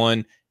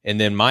 51, and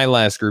then my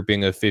last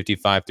grouping of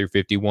 55 through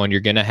 51,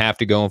 you're going to have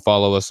to go and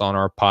follow us on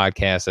our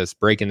podcast. That's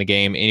Breaking the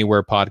Game.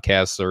 Anywhere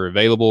podcasts are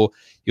available,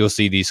 you'll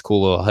see these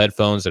cool little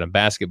headphones and a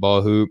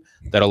basketball hoop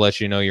that'll let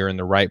you know you're in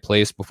the right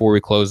place. Before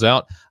we close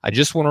out, I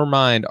just want to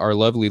remind our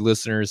lovely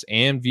listeners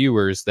and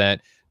viewers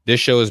that this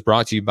show is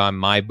brought to you by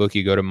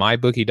MyBookie. Go to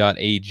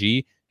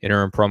mybookie.ag,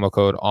 enter in promo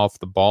code Off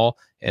the Ball,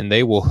 and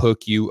they will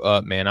hook you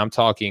up, man. I'm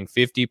talking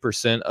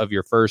 50% of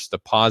your first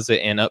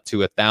deposit and up to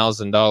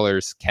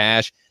 $1,000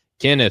 cash.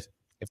 Kenneth,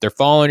 if they're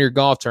following your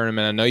golf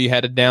tournament, I know you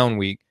had a down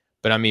week,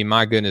 but I mean,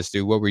 my goodness,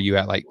 dude, what were you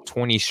at? Like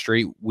 20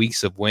 straight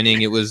weeks of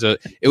winning? It was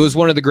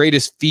one of the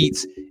greatest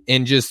feats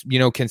in just,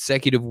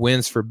 consecutive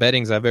wins for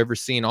bettings I've ever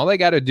seen. All they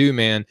got to do,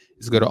 man,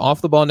 is go to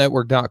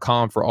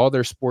offtheballnetwork.com for all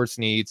their sports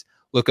needs.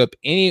 Look up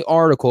any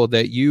article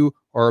that you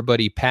or our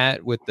buddy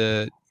Pat with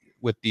the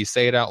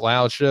Say It Out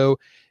Loud show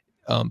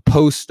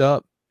post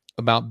up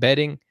about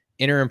betting,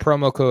 enter in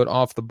promo code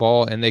Off the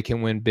Ball, and they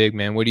can win big,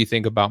 man. What do you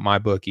think about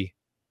MyBookie?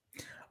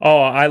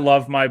 Oh, I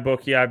love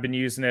MyBookie. I've been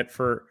using it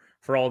for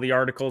all the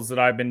articles that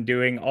I've been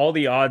doing. All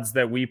the odds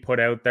that we put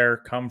out there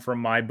come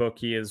from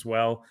MyBookie as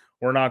well.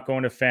 We're not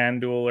going to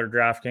FanDuel or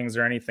DraftKings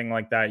or anything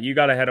like that. You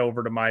got to head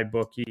over to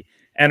MyBookie,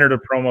 enter the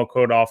promo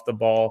code Off the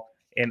Ball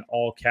in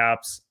all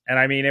caps. And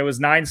I mean, it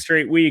was 9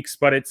 straight weeks,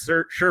 but it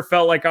sure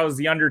felt like I was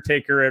the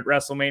Undertaker at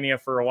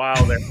WrestleMania for a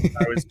while there.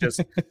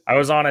 I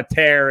was on a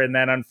tear, and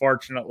then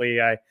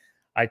unfortunately I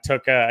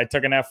took an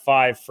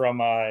F5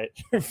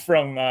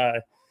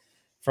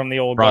 from the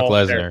old Brock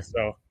Lesnar.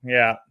 So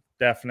yeah,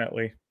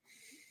 definitely.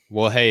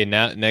 Well, hey,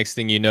 now next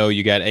thing you know,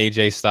 you got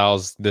AJ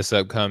Styles this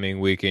upcoming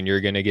week, and you're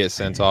going to get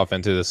sent off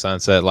into the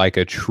sunset like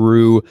a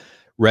true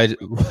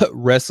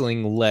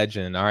wrestling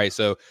legend. All right,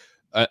 so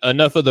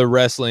enough of the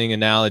wrestling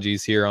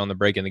analogies here on the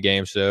Breaking the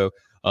Game show.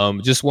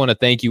 Just want to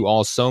thank you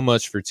all so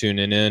much for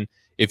tuning in.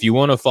 If you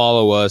want to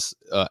follow us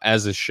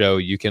as a show,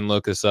 you can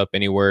look us up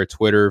anywhere: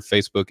 Twitter,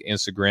 Facebook,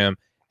 Instagram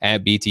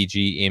at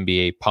BTG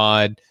NBA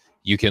Pod.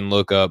 You can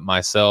look up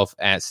myself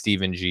at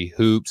Stephen G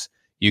Hoops.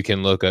 You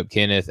can look up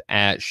Kenneth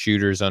at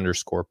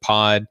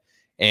shooters_pod.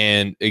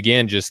 And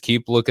again, just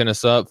keep looking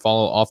us up.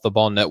 Follow Off the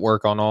Ball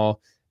Network on all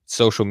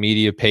social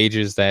media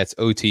pages. That's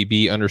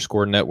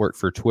OTB_network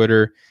for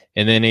Twitter.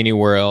 And then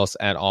anywhere else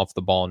at Off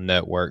the Ball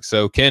Network.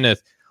 So,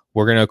 Kenneth,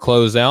 we're going to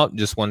close out.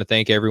 Just want to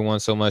thank everyone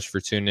so much for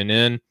tuning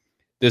in.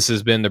 This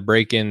has been the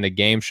Break In the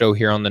Game show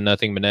here on the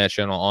Nothing But Net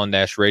channel on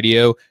Dash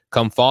Radio.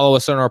 Come follow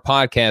us on our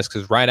podcast,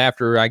 because right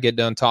after I get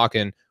done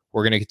talking,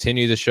 we're going to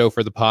continue the show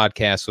for the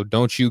podcast. So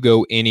don't you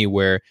go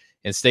anywhere,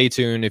 and stay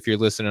tuned if you're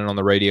listening on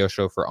the radio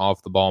show for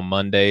Off the Ball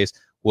Mondays.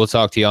 We'll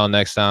talk to y'all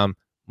next time.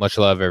 Much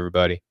love,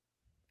 everybody.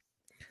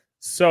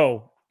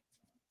 So,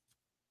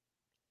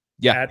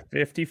 yeah, at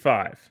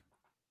 55.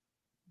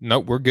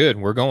 Nope, we're good.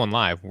 We're going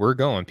live. We're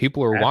going.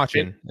 People are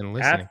watching and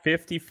listening. At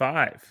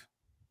 55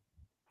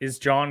 is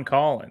John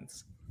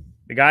Collins,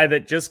 the guy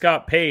that just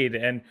got paid.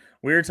 And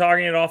we were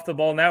talking at Off the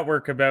Ball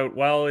Network about,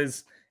 well,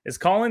 is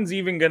Collins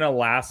even going to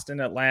last in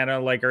Atlanta?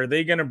 Like, are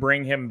they going to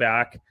bring him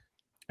back?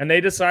 And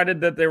they decided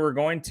that they were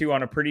going to,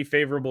 on a pretty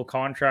favorable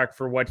contract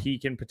for what he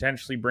can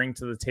potentially bring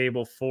to the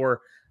table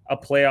for a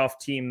playoff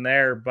team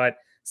there. But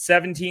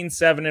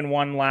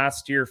 17-7-1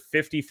 last year,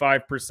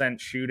 55%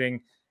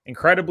 shooting,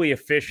 incredibly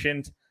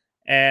efficient.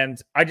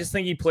 And I just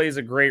think he plays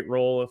a great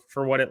role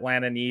for what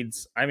Atlanta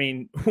needs. I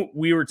mean,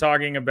 we were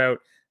talking about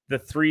the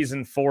 3s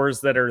and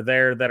 4s that are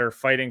there that are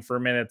fighting for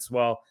minutes.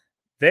 Well,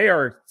 they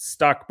are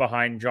stuck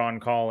behind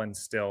John Collins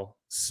still.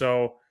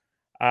 So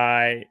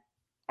I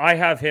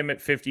have him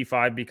at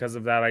 55 because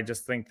of that. I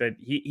just think that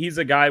he's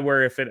a guy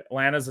where if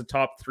Atlanta's a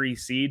top 3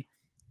 seed,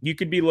 you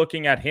could be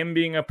looking at him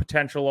being a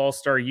potential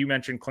all-star. You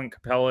mentioned Clint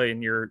Capella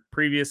in your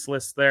previous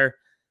list there.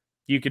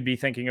 You could be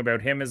thinking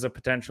about him as a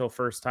potential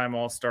first-time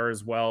all-star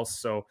as well.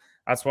 So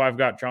that's why I've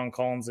got John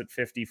Collins at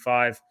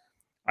 55.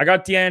 I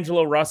got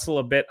D'Angelo Russell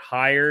a bit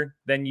higher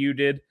than you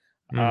did.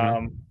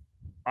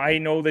 I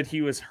know that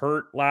he was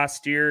hurt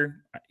last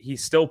year. He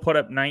still put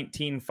up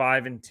 19,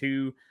 5, and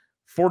 2,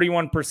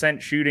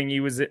 41% shooting.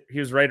 He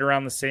was right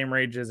around the same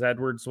range as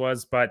Edwards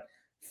was, but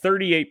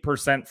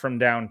 38% from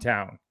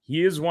downtown.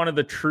 He is one of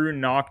the true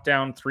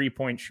knockdown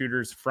three-point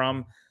shooters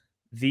from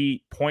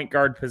the point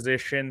guard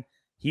position.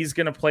 He's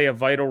going to play a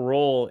vital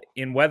role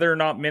in whether or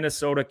not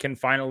Minnesota can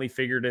finally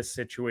figure this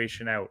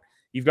situation out.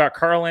 You've got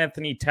Karl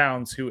Anthony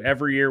Towns, who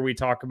every year we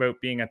talk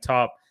about being a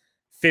top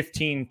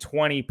 15,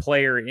 20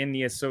 player in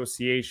the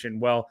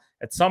association. Well,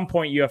 at some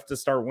point you have to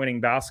start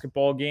winning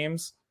basketball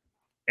games,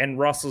 and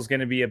Russell's going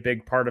to be a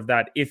big part of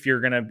that if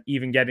you're going to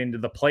even get into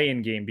the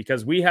play-in game,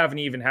 because we haven't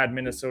even had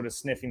Minnesota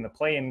sniffing the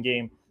play-in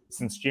game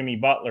since Jimmy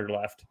Butler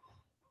left.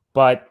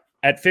 But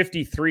at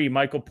 53,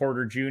 Michael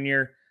Porter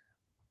Jr.,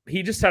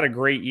 he just had a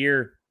great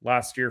year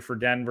last year for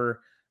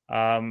Denver.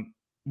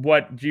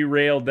 What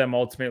derailed them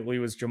ultimately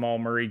was Jamal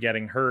Murray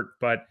getting hurt.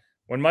 But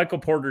when Michael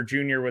Porter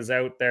Jr. was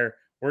out there,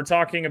 we're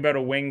talking about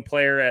a wing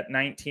player at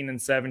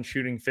 19-7,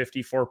 shooting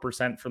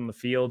 54% from the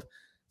field.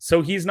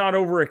 So he's not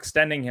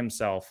overextending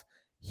himself.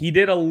 He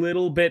did a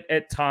little bit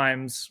at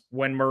times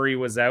when Murray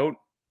was out,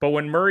 but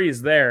when Murray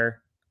is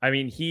there, I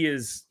mean,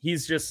 he's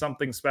just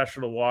something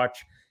special to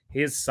watch.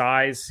 His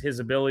size, his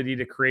ability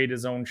to create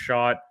his own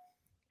shot,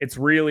 it's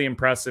really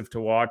impressive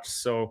to watch.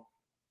 So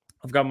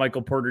I've got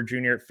Michael Porter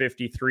Jr. at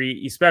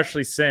 53,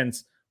 especially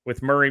since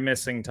with Murray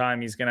missing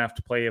time, he's going to have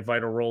to play a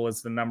vital role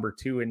as the number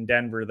 2 in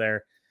Denver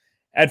there.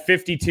 At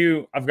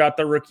 52, I've got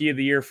the rookie of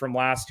the year from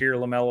last year,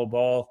 LaMelo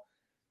Ball.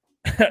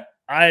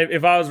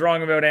 If I was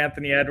wrong about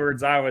Anthony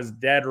Edwards, I was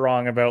dead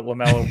wrong about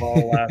LaMelo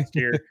Ball last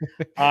year.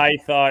 I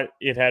thought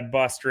it had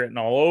bust written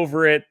all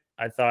over it.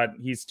 I thought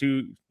he's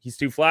too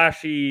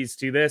flashy, he's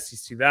too this,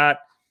 he's too that.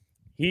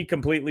 He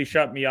completely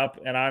shut me up,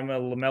 and I'm a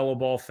LaMelo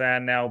Ball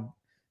fan now,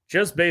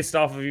 just based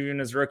off of even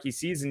his rookie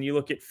season. You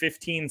look at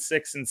 15,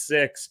 6, and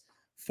 6,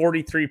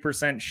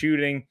 43%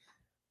 shooting.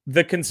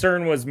 The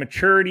concern was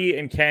maturity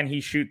and can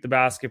he shoot the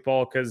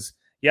basketball? Because,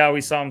 yeah,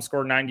 we saw him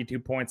score 92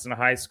 points in a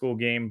high school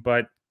game,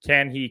 but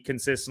can he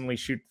consistently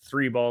shoot the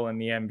 3 ball in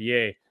the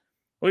NBA?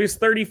 Well, he was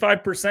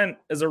 35%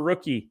 as a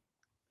rookie.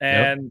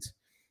 And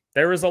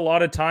there was a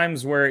lot of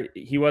times where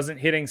he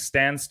wasn't hitting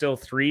standstill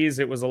threes.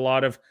 It was a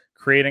lot of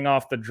creating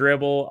off the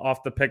dribble,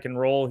 off the pick and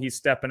roll. He's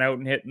stepping out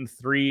and hitting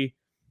 3.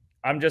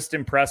 I'm just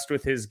impressed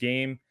with his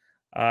game.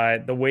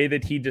 The way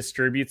that he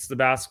distributes the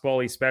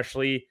basketball,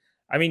 especially.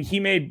 I mean, he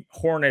made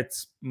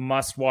Hornets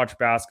must-watch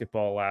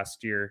basketball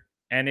last year.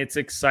 And it's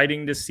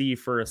exciting to see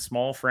for a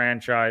small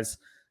franchise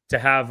to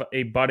have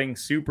a budding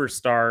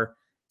superstar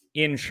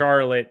in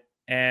Charlotte.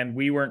 And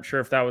we weren't sure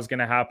if that was going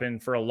to happen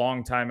for a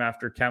long time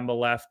after Kemba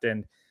left.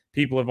 And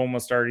people have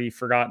almost already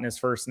forgotten his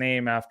first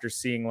name after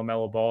seeing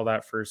LaMelo Ball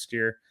that first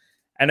year.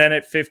 And then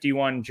at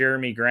 51,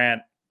 Jeremy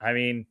Grant. I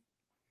mean,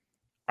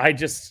 I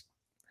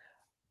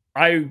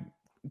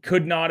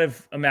could not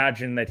have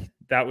imagined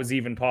that was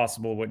even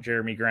possible what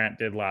Jeremy Grant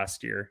did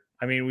last year.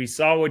 I mean, we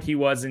saw what he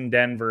was in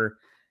Denver,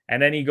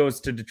 and then he goes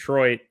to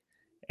Detroit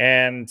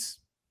and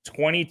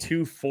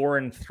 22, 4,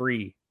 and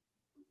 3.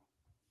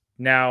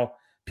 Now,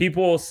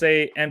 people will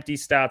say empty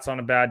stats on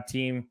a bad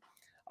team.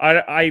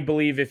 I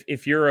believe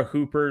if you're a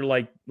hooper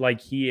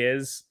like he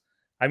is,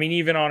 I mean,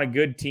 even on a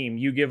good team,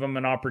 you give him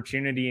an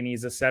opportunity and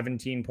he's a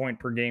 17 point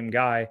per game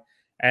guy.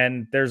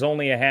 And there's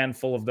only a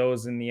handful of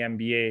those in the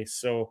NBA.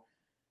 So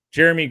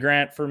Jeremy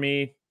Grant, for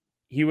me,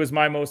 he was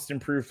my most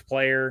improved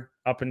player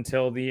up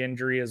until the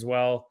injury as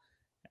well.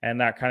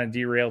 And that kind of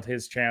derailed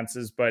his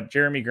chances. But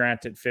Jeremy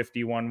Grant at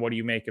 51, what do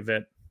you make of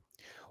it?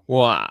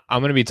 Well,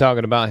 I'm going to be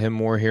talking about him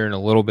more here in a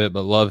little bit,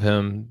 but love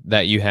him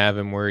that you have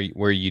him where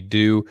you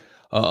do.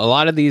 A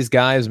lot of these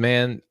guys,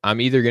 man,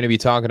 I'm either going to be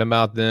talking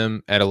about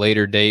them at a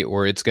later date,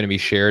 or it's going to be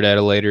shared at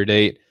a later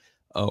date,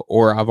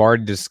 or I've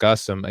already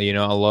discussed them. You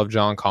know, I love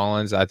John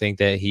Collins. I think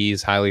that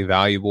he's highly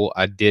valuable.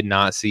 I did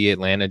not see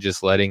Atlanta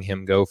just letting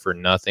him go for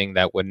nothing.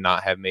 That would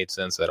not have made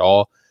sense at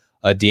all.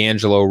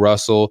 D'Angelo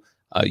Russell,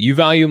 you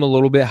value him a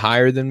little bit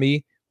higher than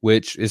me,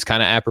 which is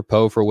kind of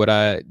apropos for what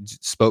I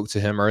spoke to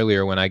him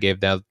earlier when I gave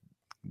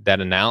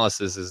that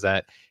analysis, is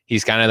that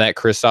he's kind of that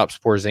Kristaps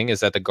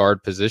Porzingis at the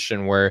guard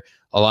position where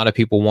a lot of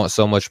people want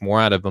so much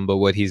more out of him, but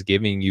what he's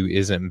giving you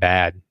isn't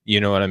bad.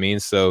 You know what I mean?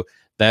 So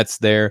that's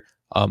there.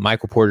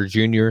 Michael Porter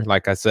Jr.,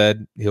 like I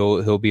said,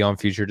 he'll be on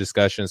future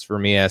discussions for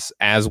me, as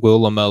will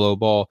LaMelo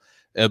Ball.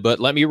 But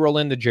let me roll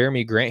into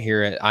Jeremy Grant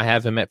here. I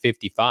have him at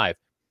 55,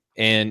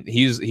 and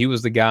he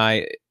was the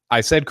guy.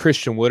 I said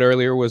Christian Wood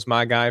earlier was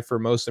my guy for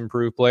most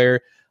improved player.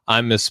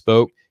 I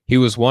misspoke. He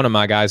was one of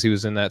my guys. He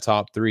was in that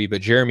top three, but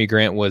Jeremy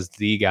Grant was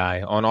the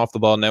guy. On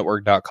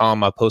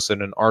offtheballnetwork.com, I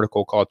posted an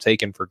article called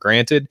Taken for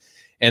Granted.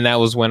 And that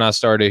was when I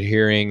started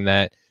hearing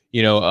that,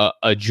 you know,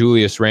 a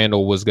Julius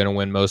Randle was going to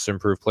win most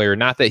improved player.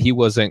 Not that he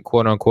wasn't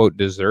quote unquote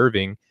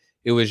deserving.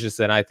 It was just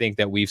that I think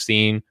that we've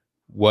seen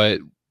what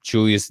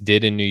Julius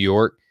did in New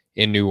York,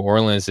 in New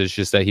Orleans. It's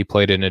just that he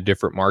played in a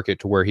different market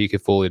to where he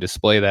could fully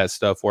display that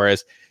stuff.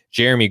 Whereas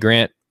Jeremy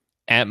Grant,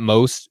 at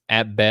most,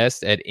 at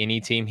best, at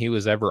any team he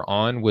was ever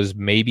on, was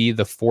maybe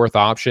the fourth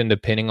option,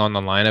 depending on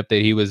the lineup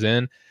that he was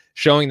in,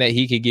 showing that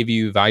he could give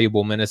you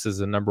valuable minutes as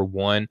a number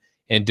one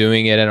and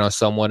doing it in a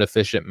somewhat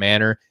efficient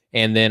manner.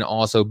 And then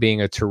also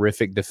being a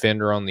terrific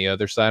defender on the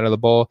other side of the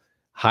ball.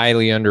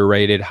 Highly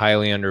underrated,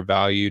 highly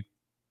undervalued.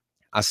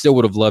 I still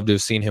would have loved to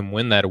have seen him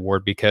win that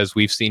award, because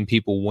we've seen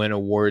people win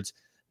awards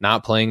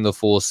not playing the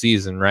full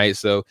season, right?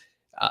 So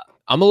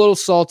I'm a little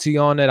salty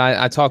on it.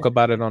 I talk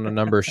about it on a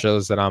number of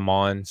shows that I'm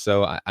on.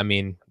 So, I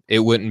mean, it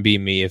wouldn't be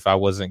me if I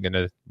wasn't going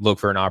to look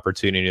for an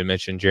opportunity to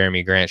mention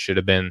Jeremy Grant should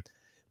have been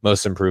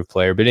most improved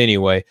player. But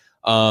anyway,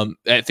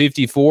 at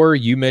 54,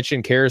 you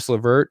mentioned Karis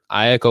LeVert.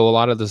 I echo a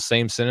lot of the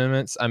same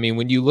sentiments. I mean,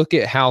 when you look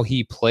at how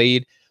he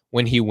played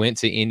when he went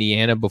to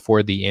Indiana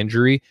before the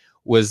injury,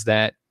 was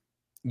that,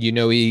 you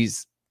know,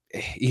 he's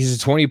a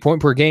 20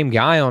 point per game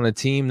guy on a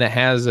team that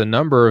has a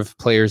number of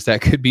players that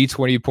could be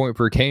 20 point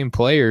per game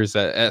players.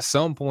 At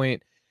some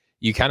point,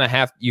 you kind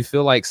of you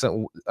feel like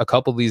a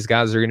couple of these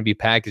guys are going to be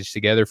packaged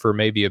together for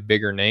maybe a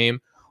bigger name,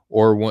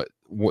 or what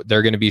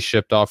they're going to be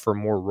shipped off for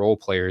more role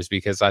players,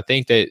 because I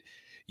think that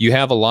you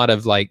have a lot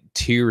of like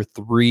tier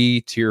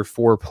 3, tier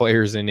 4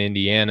 players in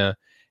Indiana,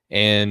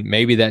 and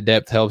maybe that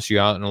depth helps you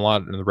out in a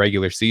lot in the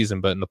regular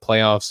season, but in the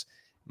playoffs,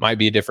 might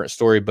be a different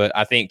story. But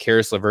I think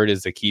Karis LeVert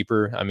is the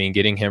keeper. I mean,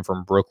 getting him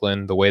from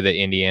Brooklyn the way that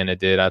Indiana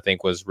did, I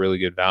think was really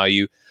good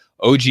value.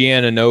 OG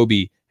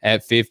Anunoby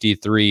at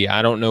 53.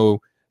 I don't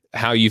know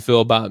how you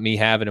feel about me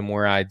having him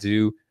where I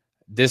do.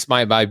 This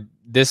might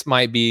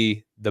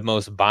be the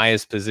most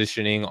biased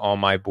positioning on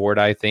my board,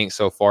 I think,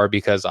 so far,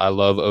 because I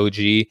love OG.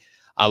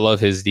 I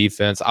love his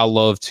defense. I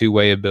love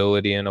two-way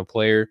ability in a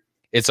player.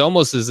 It's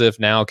almost as if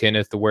now,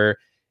 Kenneth, where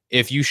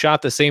if you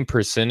shot the same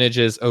percentage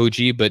as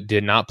OG but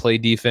did not play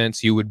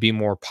defense, you would be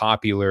more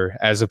popular,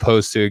 as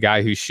opposed to a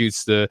guy who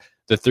shoots the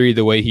three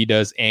the way he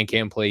does and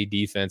can play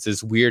defense.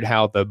 It's weird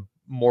how the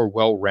more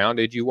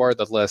well-rounded you are,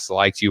 the less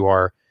liked you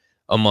are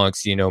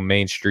amongst, you know,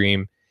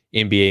 mainstream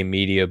NBA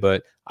media.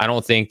 But I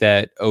don't think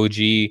that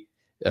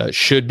OG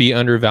should be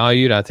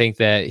undervalued. I think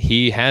that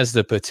he has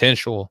the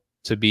potential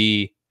to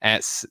be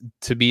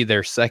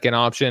their second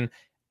option,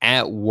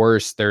 at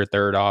worst their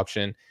third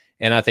option.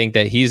 And I think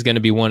that he's going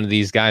to be one of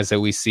these guys that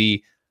we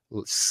see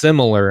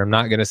similar. I'm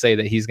not going to say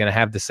that he's going to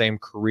have the same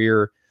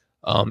career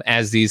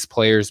as these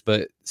players,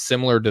 but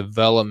similar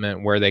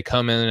development where they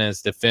come in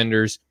as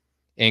defenders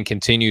and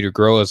continue to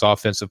grow as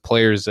offensive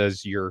players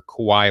as your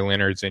Kawhi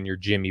Leonards and your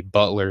Jimmy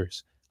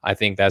Butlers. I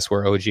think that's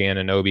where OG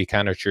Anunoby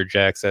kind of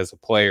trajects as a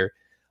player.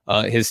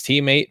 His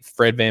teammate,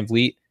 Fred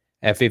VanVleet,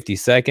 at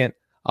 52nd.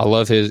 I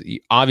love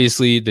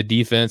obviously the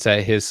defense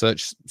at his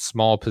such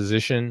small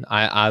position.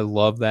 I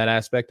love that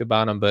aspect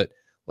about him, but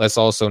let's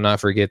also not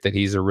forget that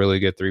he's a really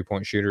good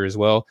 3-point shooter as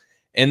well.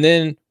 And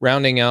then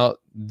rounding out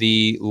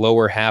the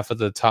lower half of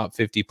the top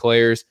 50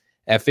 players,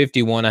 at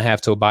 51, I have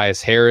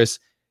Tobias Harris.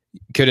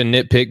 Could have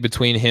nitpicked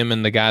between him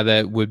and the guy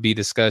that would be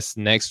discussed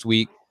next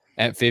week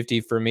at 50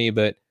 for me,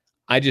 but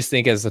I just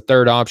think as the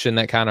third option,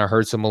 that kind of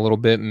hurts him a little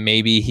bit.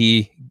 Maybe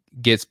he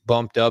gets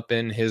bumped up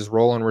in his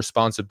role and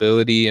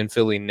responsibility in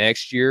Philly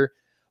next year.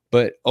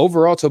 But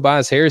overall,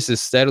 Tobias Harris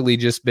has steadily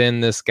just been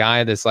this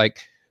guy that's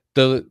like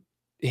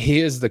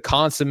he is the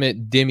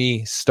consummate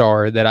demi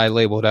star that I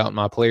labeled out in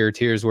my player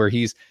tiers, where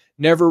he's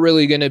never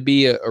really going to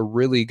be a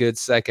really good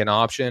second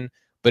option.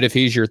 But if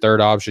he's your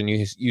third option,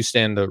 you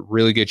stand a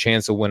really good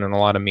chance of winning a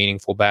lot of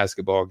meaningful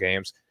basketball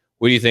games.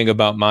 What do you think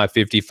about my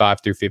 55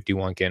 through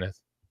 51, Kenneth?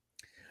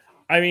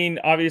 I mean,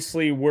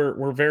 obviously,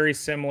 we're very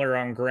similar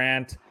on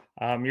Grant.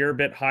 You're a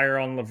bit higher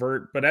on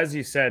LeVert, but as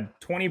you said,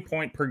 20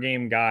 point per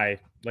game guy,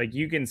 like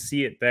you can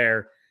see it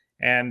there.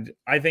 And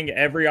I think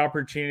every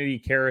opportunity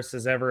Karras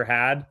has ever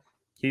had,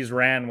 he's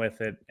ran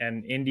with it.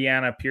 And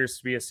Indiana appears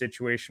to be a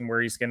situation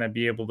where he's going to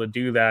be able to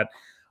do that.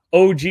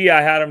 OG,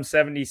 I had him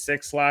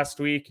 76 last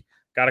week.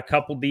 Got a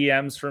couple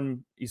DMs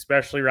from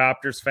especially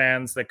Raptors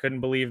fans that couldn't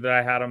believe that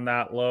I had him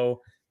that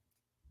low.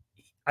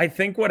 I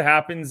think what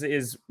happens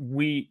is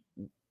we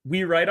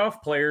write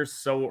off players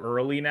so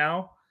early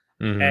now.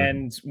 Mm-hmm.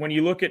 And when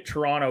you look at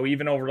Toronto,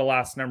 even over the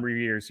last number of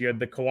years, you had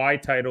the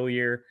Kawhi title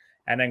year,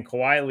 and then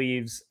Kawhi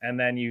leaves, and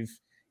then you've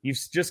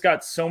just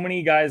got so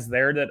many guys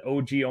there that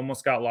OG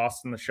almost got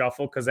lost in the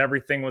shuffle because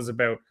everything was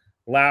about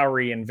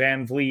Lowry and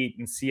Van Vliet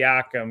and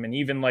Siakam and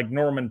even like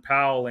Norman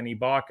Powell and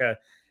Ibaka.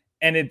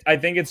 And I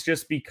think it's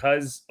just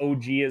because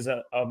OG is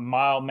a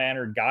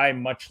mild-mannered guy,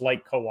 much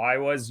like Kawhi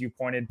was. You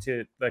pointed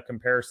to the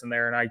comparison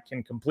there, and I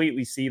can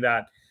completely see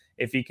that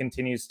if he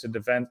continues to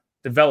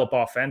develop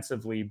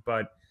offensively.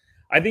 But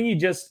I think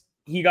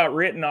he got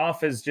written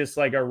off as just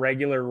like a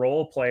regular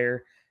role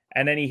player,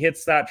 and then he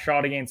hits that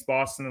shot against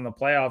Boston in the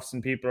playoffs,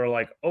 and people are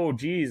like, "Oh,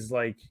 geez,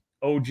 like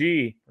OG,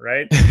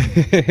 right?"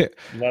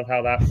 Love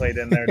how that played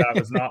in there. That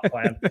was not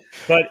planned,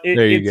 but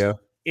there you go.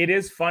 It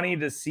is funny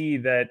to see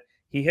that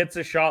he hits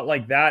a shot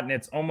like that, and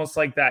it's almost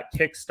like that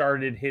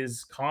kick-started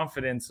his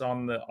confidence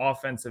on the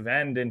offensive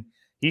end, and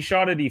he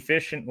shot it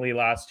efficiently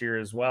last year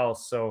as well.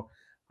 So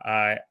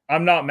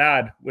I'm not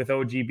mad with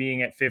OG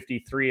being at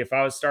 53. If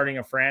I was starting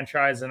a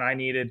franchise and I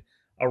needed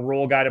a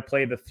role guy to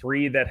play the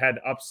three that had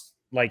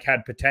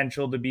had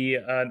potential to be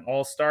an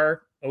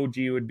all-star, OG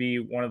would be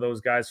one of those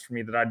guys for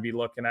me that I'd be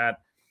looking at.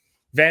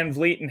 Van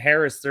Vliet and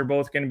Harris, they're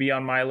both going to be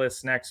on my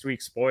list next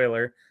week.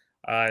 Spoiler.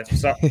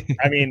 So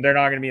I mean, they're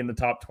not going to be in the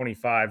top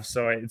 25,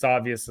 so it's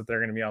obvious that they're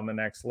going to be on the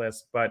next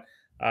list. But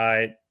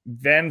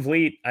Van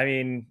Vliet, I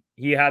mean,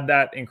 he had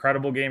that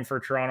incredible game for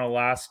Toronto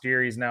last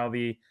year. He's now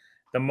the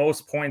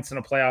most points in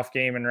a playoff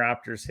game in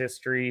Raptors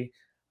history,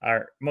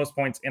 or most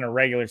points in a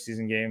regular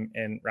season game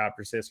in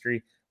Raptors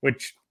history,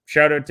 which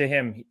shout out to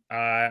him.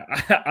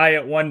 I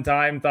at one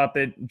time thought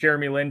that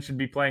Jeremy Lin should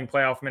be playing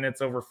playoff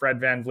minutes over Fred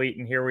Van Vliet,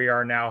 and here we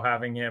are now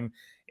having him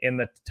in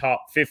the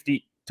top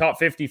 50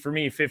 for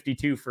me,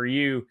 52 for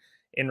you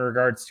in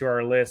regards to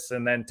our lists.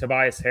 And then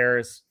Tobias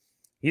Harris,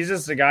 he's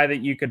just a guy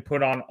that you could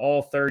put on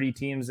all 30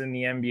 teams in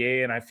the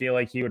NBA, and I feel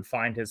like he would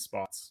find his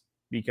spots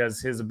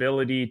because his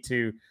ability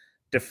to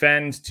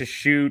defend, to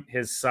shoot,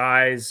 his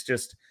size,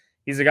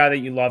 he's a guy that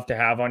you love to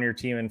have on your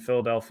team, and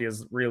Philadelphia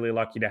is really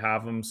lucky to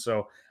have him.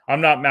 So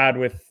I'm not mad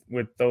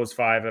with those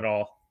five at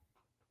all.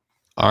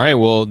 All right,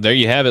 well, there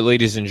you have it,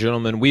 ladies and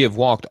gentlemen. We have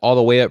walked all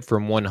the way up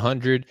from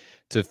 100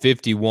 to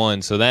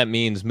 51. So that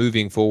means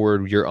moving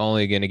forward, you're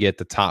only going to get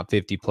the top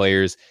 50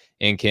 players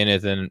in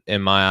Kenneth and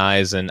in my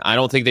eyes. And I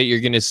don't think that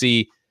you're going to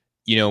see,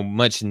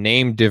 much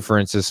name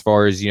difference as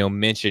far as,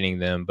 mentioning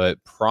them,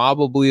 but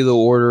probably the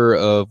order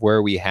of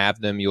where we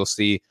have them, you'll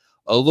see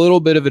a little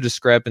bit of a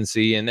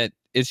discrepancy. And that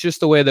it's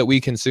just the way that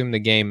we consume the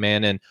game,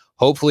 man. And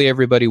hopefully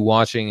everybody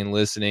watching and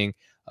listening,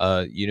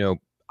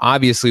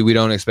 obviously we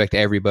don't expect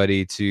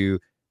everybody to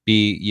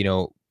be,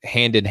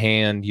 hand in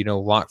hand,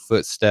 lock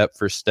foot, step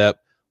for step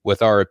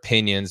with our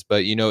opinions,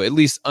 but at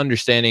least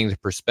understanding the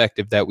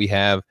perspective that we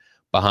have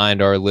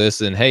behind our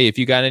list. And hey, if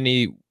you got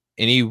any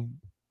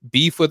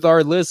beef with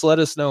our list, let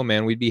us know,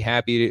 man. We'd be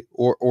happy to,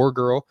 or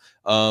girl,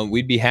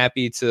 we'd be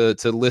happy to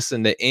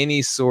listen to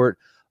any sort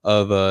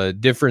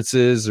of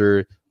differences,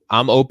 or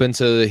I'm open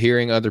to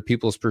hearing other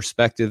people's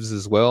perspectives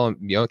as well.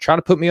 And try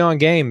to put me on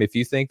game. If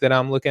you think that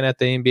I'm looking at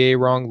the NBA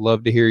wrong,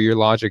 love to hear your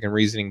logic and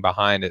reasoning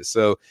behind it.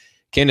 So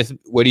Kenneth,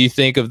 what do you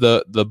think of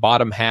the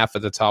bottom half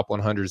of the top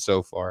 100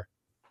 so far?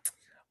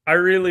 I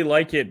really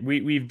like it.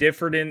 We've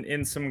differed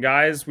in some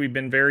guys. We've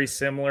been very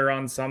similar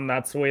on some.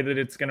 That's the way that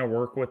it's going to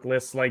work with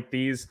lists like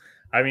these.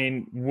 I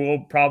mean, we'll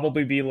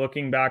probably be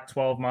looking back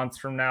 12 months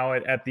from now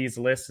at these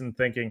lists and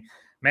thinking,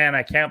 man,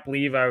 I can't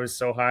believe I was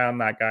so high on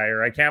that guy,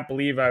 or I can't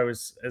believe I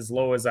was as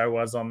low as I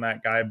was on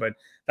that guy. But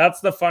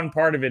that's the fun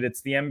part of it.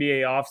 It's the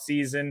NBA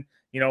offseason.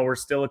 We're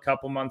still a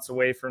couple months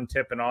away from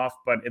tipping off,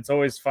 but it's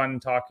always fun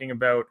talking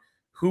about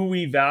who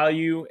we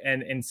value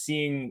and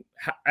seeing,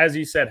 as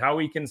you said, how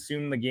we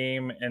consume the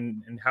game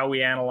and how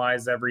we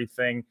analyze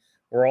everything.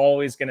 We're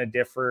always going to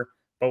differ,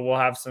 but we'll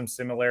have some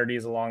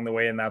similarities along the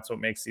way, and that's what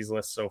makes these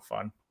lists so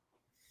fun.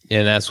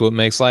 And that's what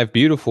makes life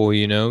beautiful,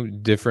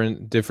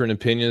 different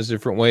opinions,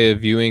 different way of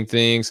viewing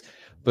things.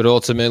 But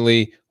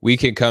ultimately, we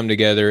can come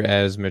together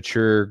as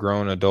mature,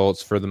 grown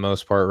adults for the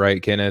most part,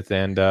 right, Kenneth?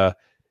 And,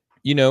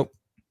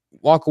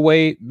 walk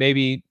away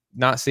maybe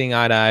not seeing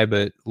eye to eye,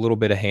 but a little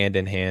bit of hand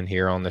in hand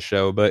here on the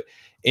show. But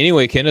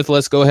anyway, Kenneth,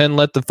 let's go ahead and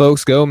let the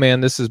folks go, man.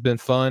 This has been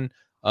fun.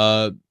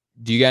 Do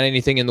you got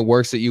anything in the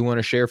works that you want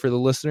to share for the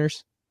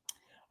listeners?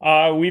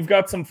 We've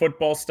got some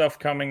football stuff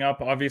coming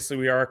up. Obviously,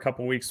 we are a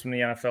couple weeks from the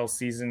NFL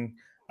season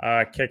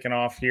kicking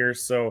off here.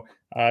 So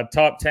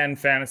top 10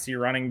 fantasy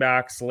running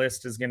backs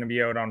list is going to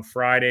be out on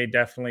Friday.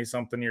 Definitely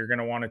something you're going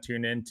to want to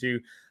tune into.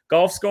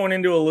 Golf's going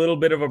into a little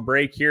bit of a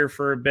break here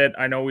for a bit.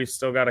 I know we've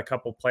still got a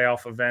couple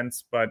playoff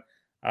events, but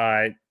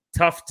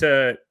tough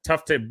to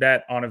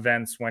bet on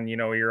events when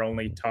you're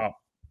only top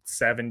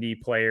 70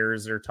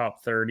 players or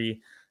top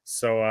 30.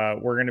 So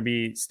we're going to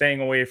be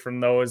staying away from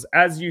those,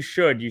 as you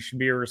should. You should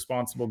be a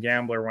responsible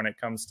gambler when it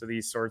comes to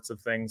these sorts of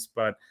things.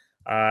 But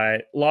a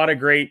lot of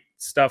great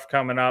stuff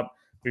coming up.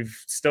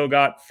 We've still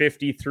got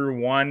 50 through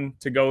 1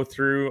 to go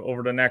through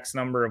over the next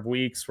number of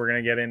weeks. We're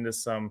going to get into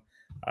some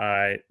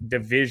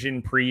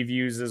division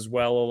previews as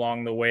well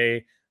along the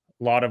way.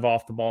 A lot of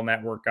Off the Ball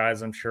Network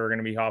guys, I'm sure, are going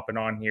to be hopping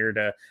on here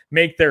to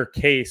make their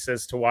case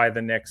as to why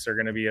the Knicks are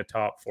going to be a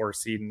top 4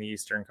 seed in the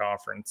Eastern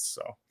Conference.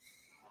 So,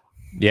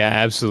 yeah,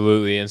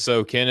 absolutely. And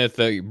so, Kenneth,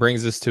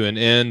 brings us to an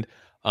end.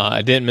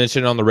 I didn't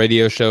mention it on the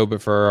radio show,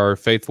 but for our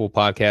faithful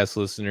podcast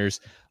listeners,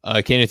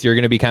 Kenneth, you're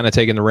going to be kind of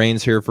taking the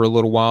reins here for a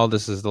little while.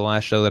 This is the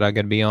last show that I'm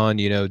going to be on,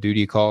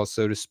 duty calls,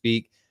 so to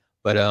speak.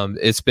 But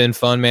it's been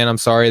fun, man. I'm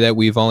sorry that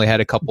we've only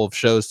had a couple of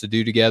shows to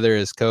do together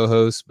as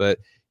co-hosts, but,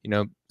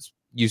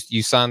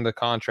 you signed the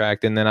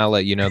contract, and then I'll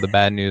let you know the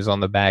bad news on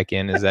the back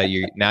end is that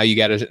you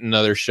got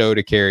another show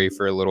to carry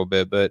for a little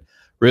bit. But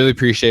really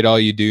appreciate all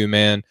you do,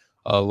 man.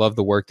 Love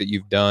the work that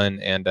you've done,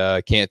 and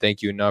can't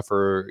thank you enough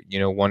for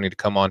wanting to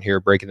come on here,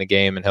 breaking the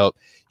game, and help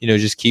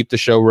just keep the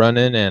show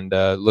running. And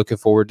looking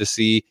forward to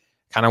see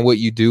kind of what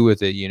you do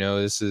with it.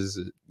 This is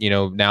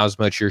now as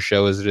much your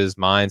show as it is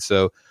mine.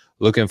 So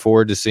looking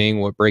forward to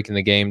seeing what Breaking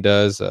the Game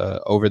does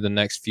over the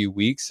next few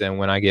weeks. And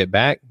when I get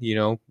back,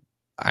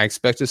 I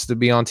expect us to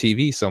be on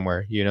TV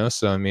somewhere.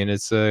 So I mean,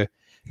 it's going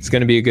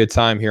to be a good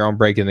time here on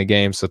Breaking the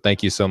Game. So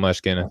thank you so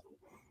much, Kenneth.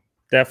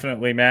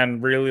 Definitely,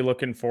 man. Really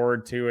looking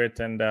forward to it.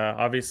 And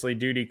obviously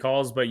duty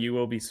calls, but you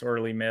will be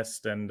sorely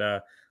missed. And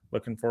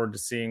looking forward to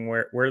seeing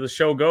where the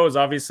show goes.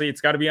 Obviously, it's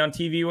got to be on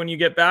TV when you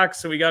get back.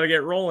 So we got to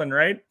get rolling,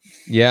 right?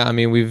 Yeah, I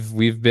mean,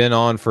 we've been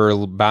on for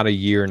about a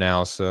year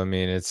now. So, I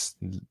mean, it's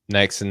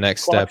next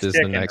step is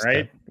ticking, the next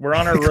right? step. We're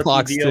on our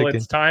rookie deal.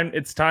 Ticking.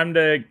 It's time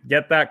to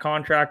get that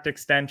contract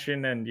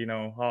extension and,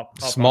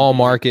 hop small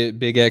market,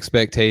 big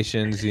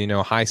expectations,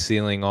 high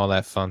ceiling, all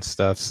that fun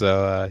stuff.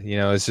 So,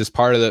 it's just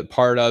part of it,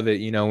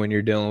 when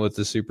you're dealing with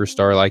a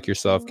superstar like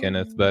yourself,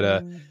 Kenneth.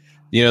 But,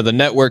 the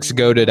network's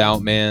goated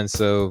out, man.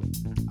 So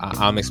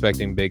I'm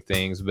expecting big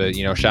things. But,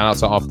 shout out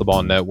to Off the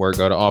Ball Network.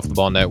 Go to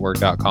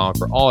offtheballnetwork.com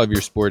for all of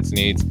your sports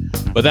needs.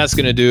 But that's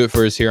going to do it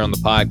for us here on the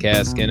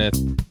podcast, Kenneth.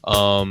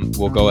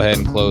 We'll go ahead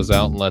and close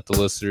out and let the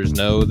listeners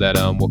know that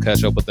we'll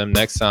catch up with them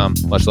next time.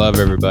 Much love,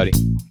 everybody.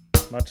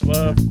 Much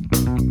love.